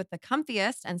designed with the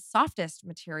comfiest and softest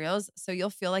materials, so you'll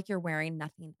feel like you're wearing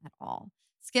nothing at all.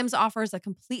 Skims offers a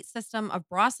complete system of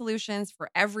bra solutions for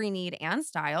every need and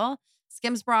style.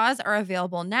 Skims bras are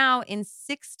available now in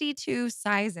 62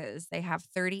 sizes. They have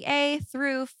 30A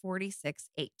through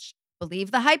 46H.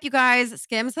 Believe the hype, you guys.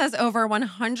 Skims has over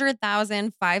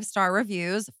 100,000 five-star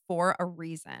reviews for a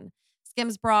reason.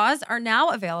 Skims bras are now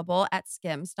available at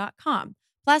skims.com.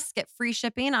 Plus, get free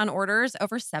shipping on orders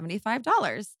over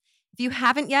 $75. If you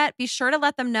haven't yet, be sure to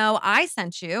let them know I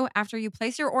sent you. After you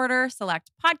place your order,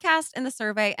 select podcast in the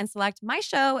survey and select my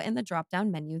show in the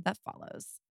drop-down menu that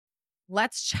follows.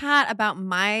 Let's chat about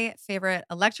my favorite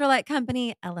electrolyte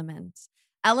company, Element.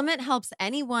 Element helps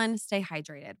anyone stay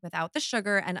hydrated without the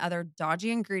sugar and other dodgy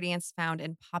ingredients found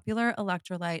in popular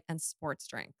electrolyte and sports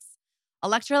drinks.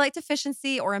 Electrolyte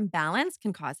deficiency or imbalance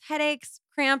can cause headaches,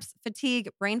 cramps, fatigue,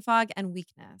 brain fog, and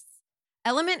weakness.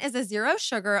 Element is a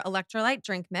zero-sugar electrolyte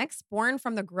drink mix born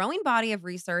from the growing body of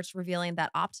research revealing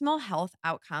that optimal health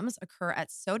outcomes occur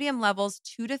at sodium levels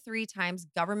 2 to 3 times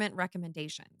government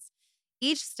recommendations.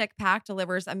 Each stick pack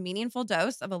delivers a meaningful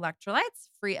dose of electrolytes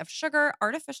free of sugar,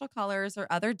 artificial colors, or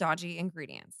other dodgy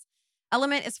ingredients.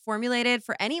 Element is formulated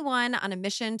for anyone on a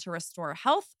mission to restore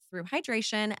health through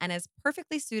hydration and is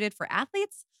perfectly suited for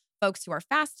athletes, folks who are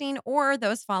fasting, or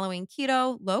those following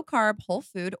keto, low-carb, whole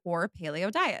food, or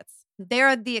paleo diets.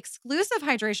 They're the exclusive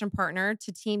hydration partner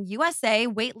to Team USA,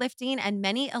 weightlifting, and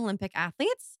many Olympic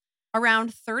athletes.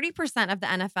 Around 30% of the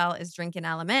NFL is drinking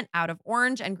Element out of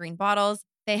orange and green bottles.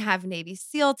 They have Navy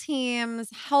SEAL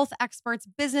teams, health experts,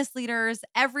 business leaders,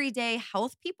 everyday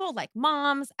health people like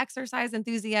moms, exercise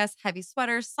enthusiasts, heavy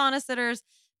sweaters, sauna sitters.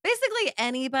 Basically,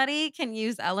 anybody can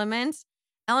use Element.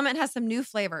 Element has some new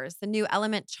flavors. The new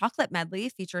Element Chocolate Medley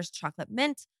features chocolate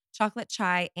mint, chocolate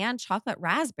chai, and chocolate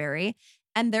raspberry,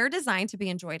 and they're designed to be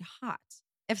enjoyed hot.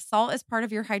 If salt is part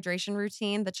of your hydration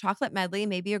routine, the chocolate medley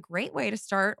may be a great way to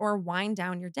start or wind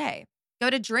down your day. Go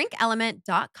to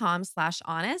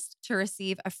drinkelement.com/honest to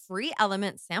receive a free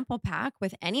Element sample pack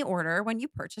with any order when you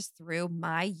purchase through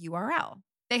my URL.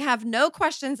 They have no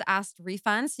questions asked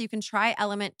refunds, so you can try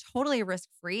Element totally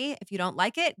risk-free. If you don't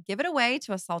like it, give it away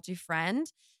to a salty friend,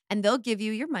 and they'll give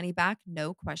you your money back,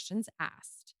 no questions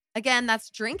asked. Again,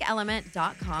 that's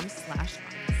drinkelement.com/honest.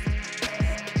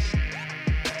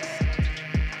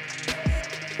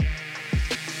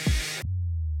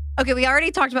 Okay, we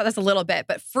already talked about this a little bit,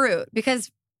 but fruit, because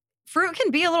fruit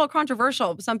can be a little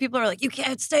controversial. Some people are like, you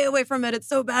can't stay away from it. It's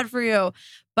so bad for you.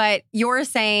 But you're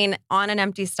saying on an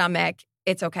empty stomach,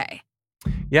 it's okay.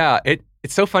 Yeah,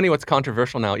 it's so funny what's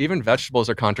controversial now. Even vegetables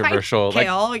are controversial.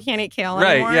 Kale, we can't eat kale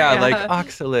right, anymore. Yeah, like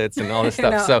oxalates and all this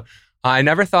stuff. So I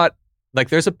never thought, like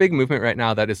there's a big movement right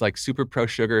now that is like super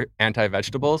pro-sugar,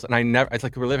 anti-vegetables. And it's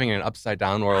like we're living in an upside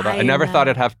down world. I never thought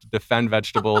I'd have to defend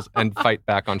vegetables and fight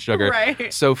back on sugar.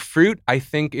 Right. So fruit, I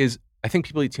think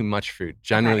people eat too much fruit,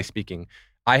 generally speaking.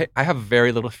 I have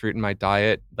very little fruit in my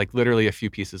diet, like literally a few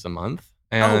pieces a month.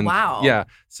 And wow. Yeah.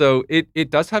 So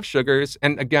it does have sugars.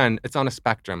 And again, it's on a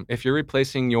spectrum. If you're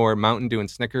replacing your Mountain Dew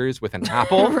and Snickers with an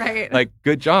apple, right. like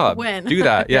good job. Win. Do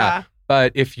that. Yeah.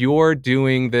 But if you're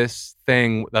doing this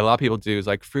thing that a lot of people do is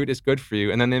like fruit is good for you.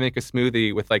 And then they make a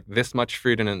smoothie with like this much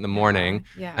fruit in it in the morning.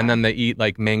 Yeah. And then they eat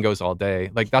like mangoes all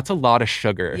day. Like that's a lot of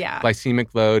sugar. Yeah. Glycemic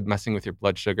load, messing with your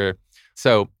blood sugar.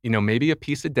 So, maybe a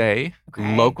piece a day,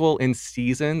 local in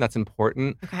season, that's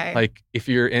important. Okay. Like if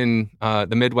you're in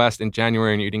the Midwest in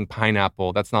January and you're eating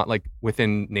pineapple, that's not like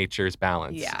within nature's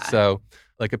balance. Yeah. So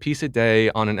like a piece a day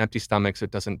on an empty stomach so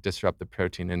it doesn't disrupt the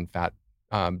protein and fat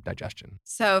digestion.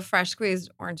 So fresh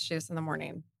squeezed orange juice in the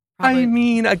morning. Probably. I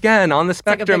mean, again, on the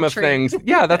spectrum of treat. things.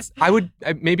 Yeah, I would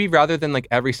maybe rather than like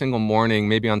every single morning,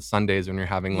 maybe on Sundays when you're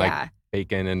having like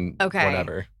bacon and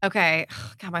whatever. Okay.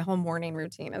 God, my whole morning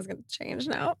routine is going to change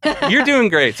now. You're doing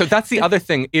great. So that's the other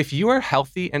thing. If you are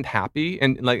healthy and happy,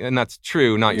 and that's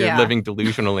true, not you're living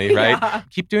delusionally, right? Yeah.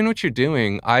 Keep doing what you're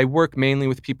doing. I work mainly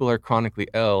with people who are chronically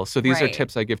ill. So these are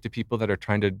tips I give to people that are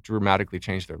trying to dramatically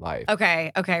change their life.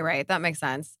 Okay, right. That makes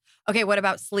sense. Okay, what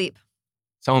about sleep?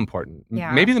 So important.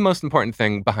 Yeah. Maybe the most important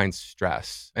thing behind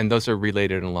stress. And those are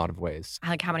related in a lot of ways.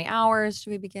 Like how many hours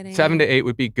should we be getting? 7 to 8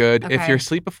 would be good. Okay. If you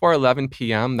sleep before 11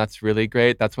 p.m., that's really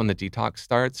great. That's when the detox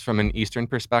starts. From an Eastern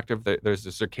perspective, there's a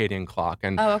circadian clock.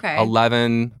 And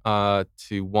 11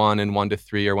 to 1 and 1 to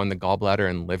 3 are when the gallbladder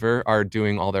and liver are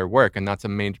doing all their work. And that's a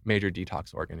major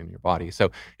detox organ in your body.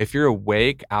 So if you're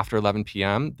awake after 11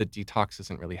 p.m., the detox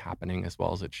isn't really happening as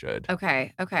well as it should.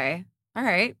 Okay. All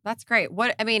right. That's great.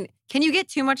 Can you get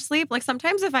too much sleep? Like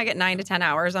sometimes if I get 9 to 10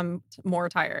 hours, I'm more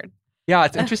tired. Yeah,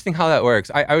 it's interesting how that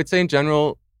works. I would say in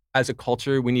general, as a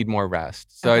culture, we need more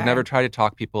rest. So I'd never try to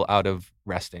talk people out of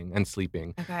resting and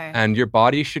sleeping. Okay. And your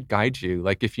body should guide you.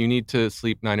 Like if you need to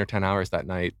sleep 9 or 10 hours that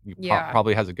night,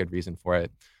 probably has a good reason for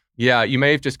it. Yeah, you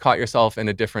may have just caught yourself in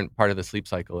a different part of the sleep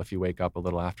cycle if you wake up a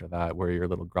little after that where you're a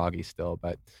little groggy still.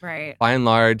 But Right. by and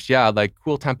large, yeah, like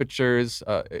cool temperatures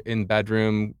in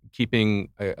bedroom, keeping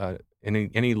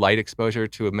any light exposure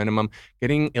to a minimum,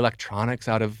 getting electronics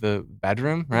out of the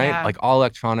bedroom, right? Yeah. Like all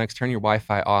electronics, turn your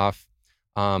Wi-Fi off,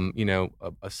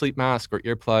 a sleep mask or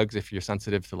earplugs if you're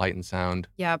sensitive to light and sound.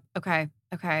 Yep. Okay.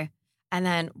 Okay. And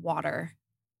then water.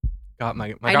 I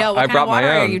know. What kind brought of water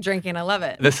my are own. you drinking? I love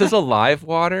it. This is a live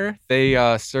water. They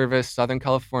service Southern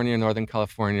California, Northern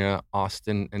California,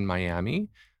 Austin, and Miami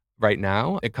right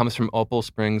now. It comes from Opal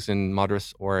Springs in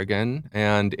Madras, Oregon,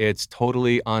 and it's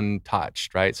totally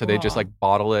untouched, right? So they just Cool. like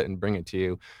bottle it and bring it to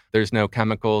you. There's no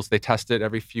chemicals. They test it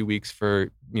every few weeks for,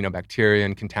 bacteria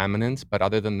and contaminants, but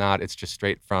other than that, it's just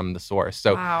straight from the source.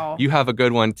 So Wow. you have a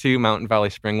good one too, Mountain Valley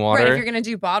Spring Water. Right. If you're going to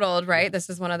do bottled, right? This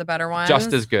is one of the better ones.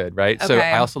 Just as good, right? So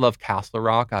Okay. I also love Castle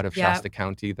Rock out of Yep. Shasta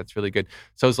County. That's really good.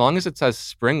 So as long as it says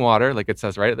spring water, like it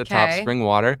says right at the top, Okay. spring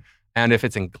water, and if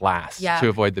it's in glass Yeah. to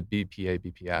avoid the BPA,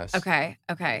 BPS. Okay.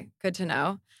 Okay. Good to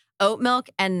know. Oat milk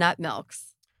and nut milks.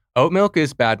 Oat milk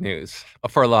is bad news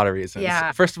for a lot of reasons.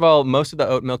 Yeah. First of all, most of the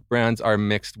oat milk brands are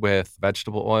mixed with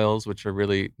vegetable oils, which are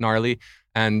really gnarly,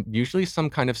 and usually some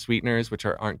kind of sweeteners, which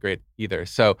aren't great either.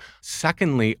 So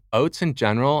secondly, oats in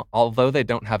general, although they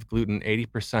don't have gluten,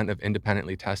 80% of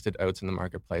independently tested oats in the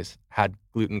marketplace had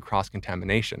gluten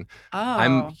cross-contamination. Oh.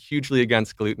 I'm hugely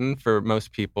against gluten for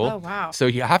most people. Oh, wow. So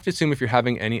you have to assume if you're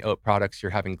having any oat products,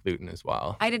 you're having gluten as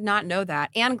well. I did not know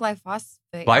that. And glyphosate.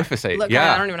 Glyphosate, Look,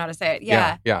 yeah. I don't even know how to say it.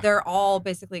 Yeah. Yeah. They're all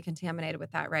basically contaminated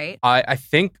with that, right? I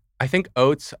think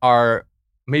oats are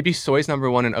maybe soy's number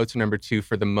one and oats are number two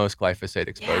for the most glyphosate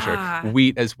exposure. Yeah.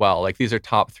 Wheat as well. Like these are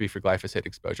top three for glyphosate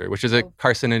exposure, which is a Oh.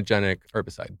 carcinogenic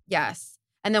herbicide. Yes.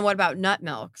 And then what about nut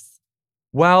milks?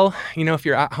 Well, if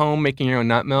you're at home making your own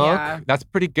nut milk, Yeah. that's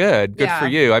pretty good. Good for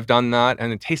Yeah. you. I've done that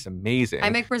and it tastes amazing. I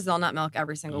make Brazil nut milk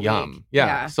every single Yum. week.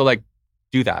 Yeah. So like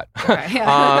do that. Okay.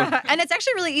 And it's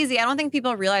actually really easy. I don't think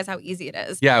people realize how easy it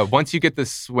is. Yeah, once you get the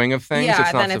swing of things, Yeah,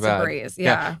 it's not then so it's bad. a breeze.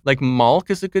 Yeah. Like Malk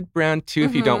is a good brand too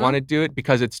if you don't Mhm. want to do it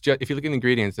because it's just if you look at the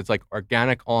ingredients, it's like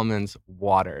organic almonds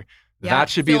water. Yeah, That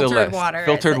should be the filtered list. water.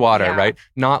 Filtered It's like- water, yeah. right?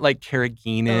 Not like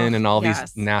carrageenan Ugh, and all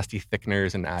yes. these nasty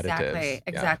thickeners and additives. Exactly. Yeah.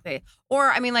 Exactly. Or,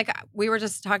 I mean, like we were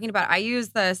just talking about, I use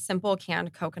the simple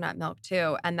canned coconut milk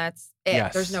too. And that's it.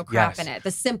 Yes, There's no crap yes. in it. The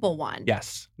simple one.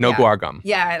 Yes. No Yeah. guar gum.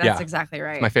 Yeah, that's Yeah. exactly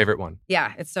right. It's my favorite one.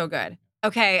 Yeah, it's so good.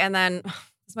 Okay. And then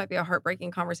this might be a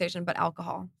heartbreaking conversation, but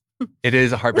alcohol. It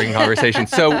is a heartbreaking conversation.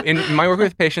 So in my work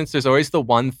with patients, there's always the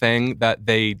one thing that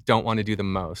they don't want to do the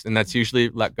most. And that's usually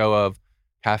let go of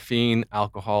caffeine,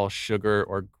 alcohol, sugar,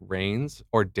 or grains,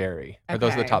 or dairy. Or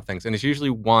those are the Okay. top things. And it's usually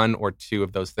one or two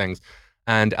of those things.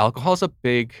 And alcohol is a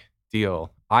big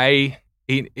deal.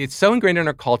 It's so ingrained in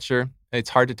our culture, it's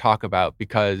hard to talk about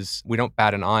because we don't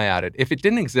bat an eye at it. If it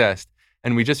didn't exist,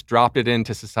 and we just dropped it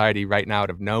into society right now out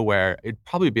of nowhere, it'd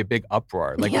probably be a big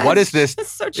uproar. Like, Yes, what is this?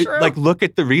 It's so true. Like, look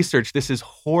at the research. This is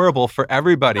horrible for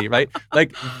everybody, right?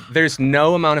 Like, there's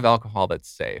no amount of alcohol that's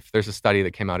safe. There's a study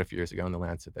that came out a few years ago in The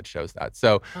Lancet that shows that.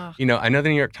 So, Ugh. I know the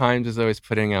New York Times is always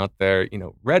putting out there,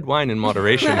 red wine in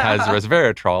moderation has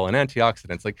resveratrol and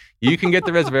antioxidants. Like, you can get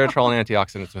the resveratrol and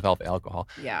antioxidants without the alcohol.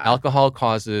 Yeah. Alcohol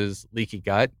causes leaky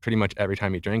gut pretty much every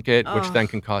time you drink it, which Ugh. then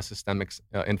can cause systemic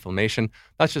inflammation.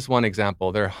 That's just one example.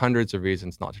 There are hundreds of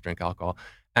reasons not to drink alcohol.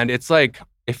 And it's like,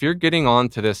 if you're getting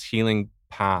onto this healing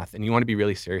path and you want to be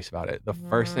really serious about it, the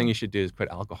first thing you should do is quit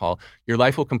alcohol. Your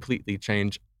life will completely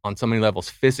change on so many levels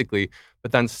physically,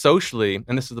 but then socially,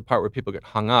 and this is the part where people get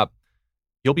hung up,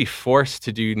 you'll be forced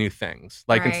to do new things.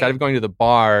 Like instead Right. of going to the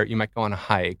bar, you might go on a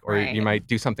hike or Right. you might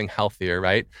do something healthier,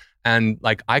 right? And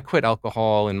like I quit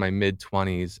alcohol in my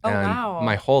mid-20s Oh, and wow.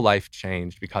 my whole life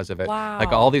changed because of it. Wow. Like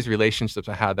all these relationships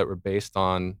I had that were based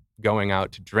on going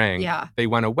out to drink, Yeah. they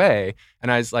went away.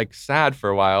 And I was like sad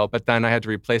for a while, but then I had to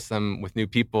replace them with new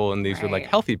people and these were like Right.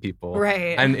 healthy people.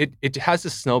 Right. And it has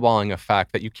this snowballing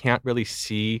effect that you can't really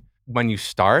see when you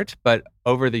start, but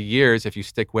over the years, if you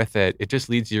stick with it, it just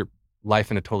leads your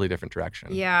life in a totally different direction.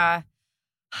 Yeah.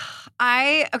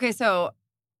 Okay, so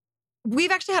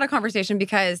we've actually had a conversation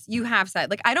because you have said,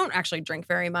 like, I don't actually drink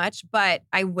very much, but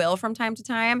I will from time to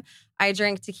time. I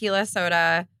drink tequila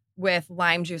soda with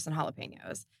lime juice and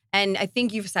jalapenos. And I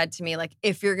think you've said to me, like,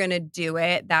 if you're going to do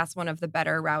it, that's one of the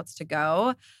better routes to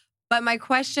go. But my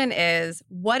question is,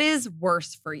 what is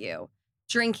worse for you?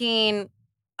 Drinking,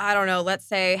 I don't know, let's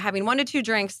say having 1 to 2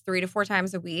 drinks 3 to 4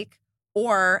 times a week,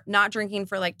 or not drinking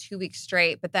for like 2 weeks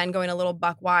straight, but then going a little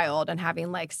buck wild and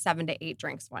having like 7 to 8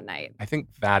 drinks one night. I think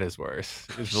that is worse,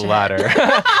 is the Shit. latter.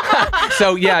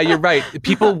 So yeah, you're right.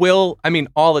 People will, I mean,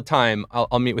 all the time,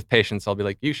 I'll meet with patients. I'll be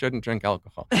like, you shouldn't drink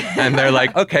alcohol. And they're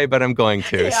like, okay, but I'm going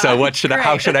to. Yeah, so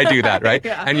how should I do that, right?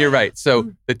 Yeah. And you're right.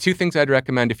 So the two things I'd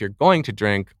recommend if you're going to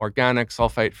drink, organic,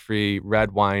 sulfite-free,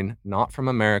 red wine, not from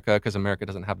America, because America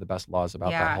doesn't have the best laws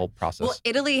about that whole process. Well,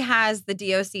 Italy has the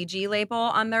DOCG label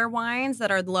on their wines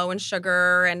that are low in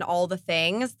sugar and all the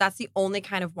things. That's the only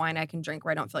kind of wine I can drink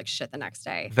where I don't feel like shit the next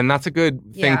day. Then that's a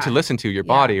good thing to listen to your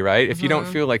body, right? If you don't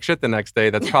feel like shit the next day,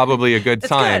 that's probably a good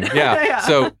sign. Good. Yeah.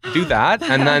 So do that.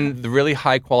 And then the really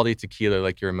high quality tequila,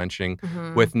 like you were mentioning,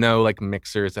 with no like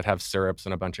mixers that have syrups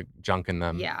and a bunch of junk in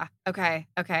them. Yeah. Okay.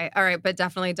 All right. But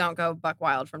definitely don't go buck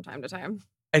wild from time to time.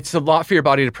 It's a lot for your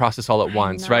body to process all at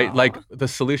once, right? know. Like the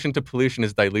solution to pollution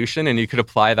is dilution, and you could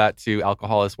apply that to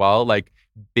alcohol as well. Like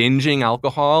binging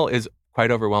alcohol is quite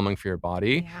overwhelming for your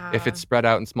body. Yeah. If it's spread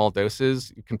out in small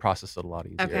doses, you can process it a lot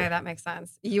easier. Okay, that makes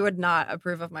sense. You would not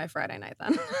approve of my Friday night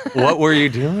then. What were you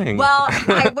doing? Well,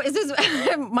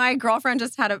 my girlfriend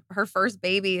just had her first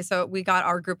baby. So we got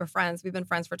our group of friends. We've been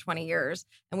friends for 20 years.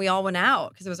 And we all went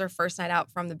out because it was our first night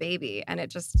out from the baby. And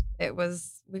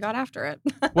we got after it.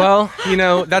 Well,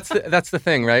 that's the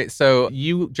thing, right? So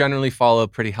you generally follow a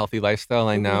pretty healthy lifestyle,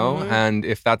 I know. And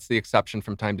if that's the exception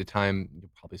from time to time, you'll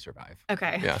probably survive.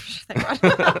 Okay. Yeah. Thank God.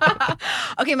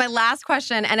 Okay, my last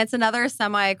question, and it's another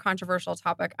semi-controversial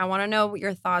topic. I want to know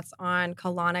your thoughts on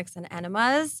colonics and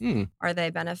enemas. Are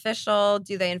they beneficial?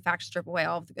 Do they, in fact, strip away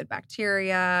all of the good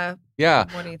bacteria? Yeah.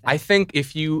 What do you think? I think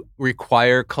if you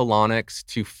require colonics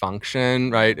to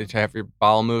function, right, to have your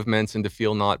bowel movements and to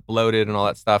feel not bloated and all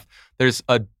that stuff, there's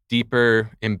a deeper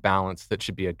imbalance that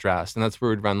should be addressed. And that's where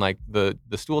we'd run like the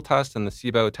stool test and the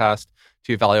SIBO test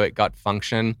to evaluate gut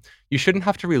function. You shouldn't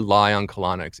have to rely on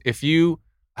colonics. If you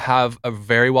have a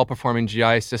very well-performing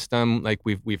GI system, like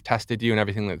we've tested you and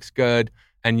everything looks good,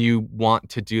 and you want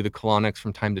to do the colonics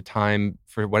from time to time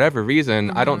for whatever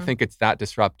reason, I don't think it's that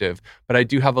disruptive. But I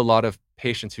do have a lot of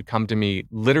patients who come to me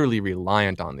literally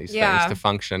reliant on these things to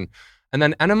function. And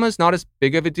then enema is not as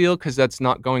big of a deal because that's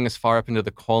not going as far up into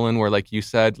the colon where, like you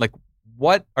said, like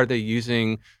what are they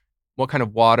using? What kind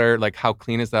of water? Like how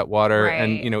clean is that water? Right.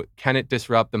 And, can it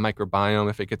disrupt the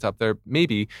microbiome if it gets up there?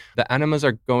 Maybe. The enemas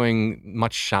are going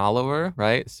much shallower,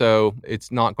 right? So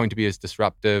it's not going to be as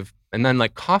disruptive. And then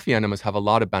like coffee enemas have a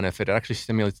lot of benefit. It actually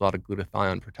stimulates a lot of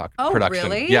glutathione production. Oh,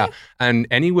 really? Yeah. And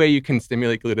any way you can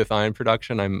stimulate glutathione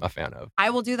production, I'm a fan of. I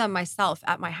will do them myself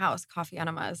at my house, coffee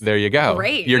enemas. There you go.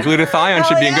 Great. Your glutathione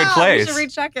should be in good place. We should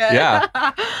recheck it. Yeah.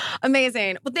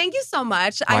 Amazing. Well, thank you so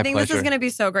much. My I think this is pleasure. going to be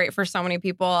so great for so many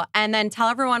people. And then tell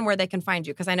everyone where they can find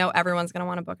you because I know everyone's going to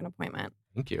want to book an appointment.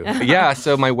 Thank you. Yeah.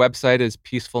 So my website is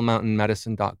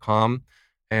peacefulmountainmedicine.com.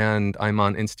 And I'm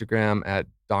on Instagram at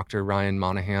Dr. Ryan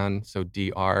Monahan. So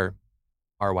DrRyanMonahan.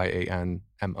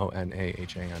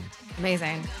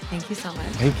 Amazing. Thank you so much.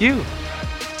 Thank you.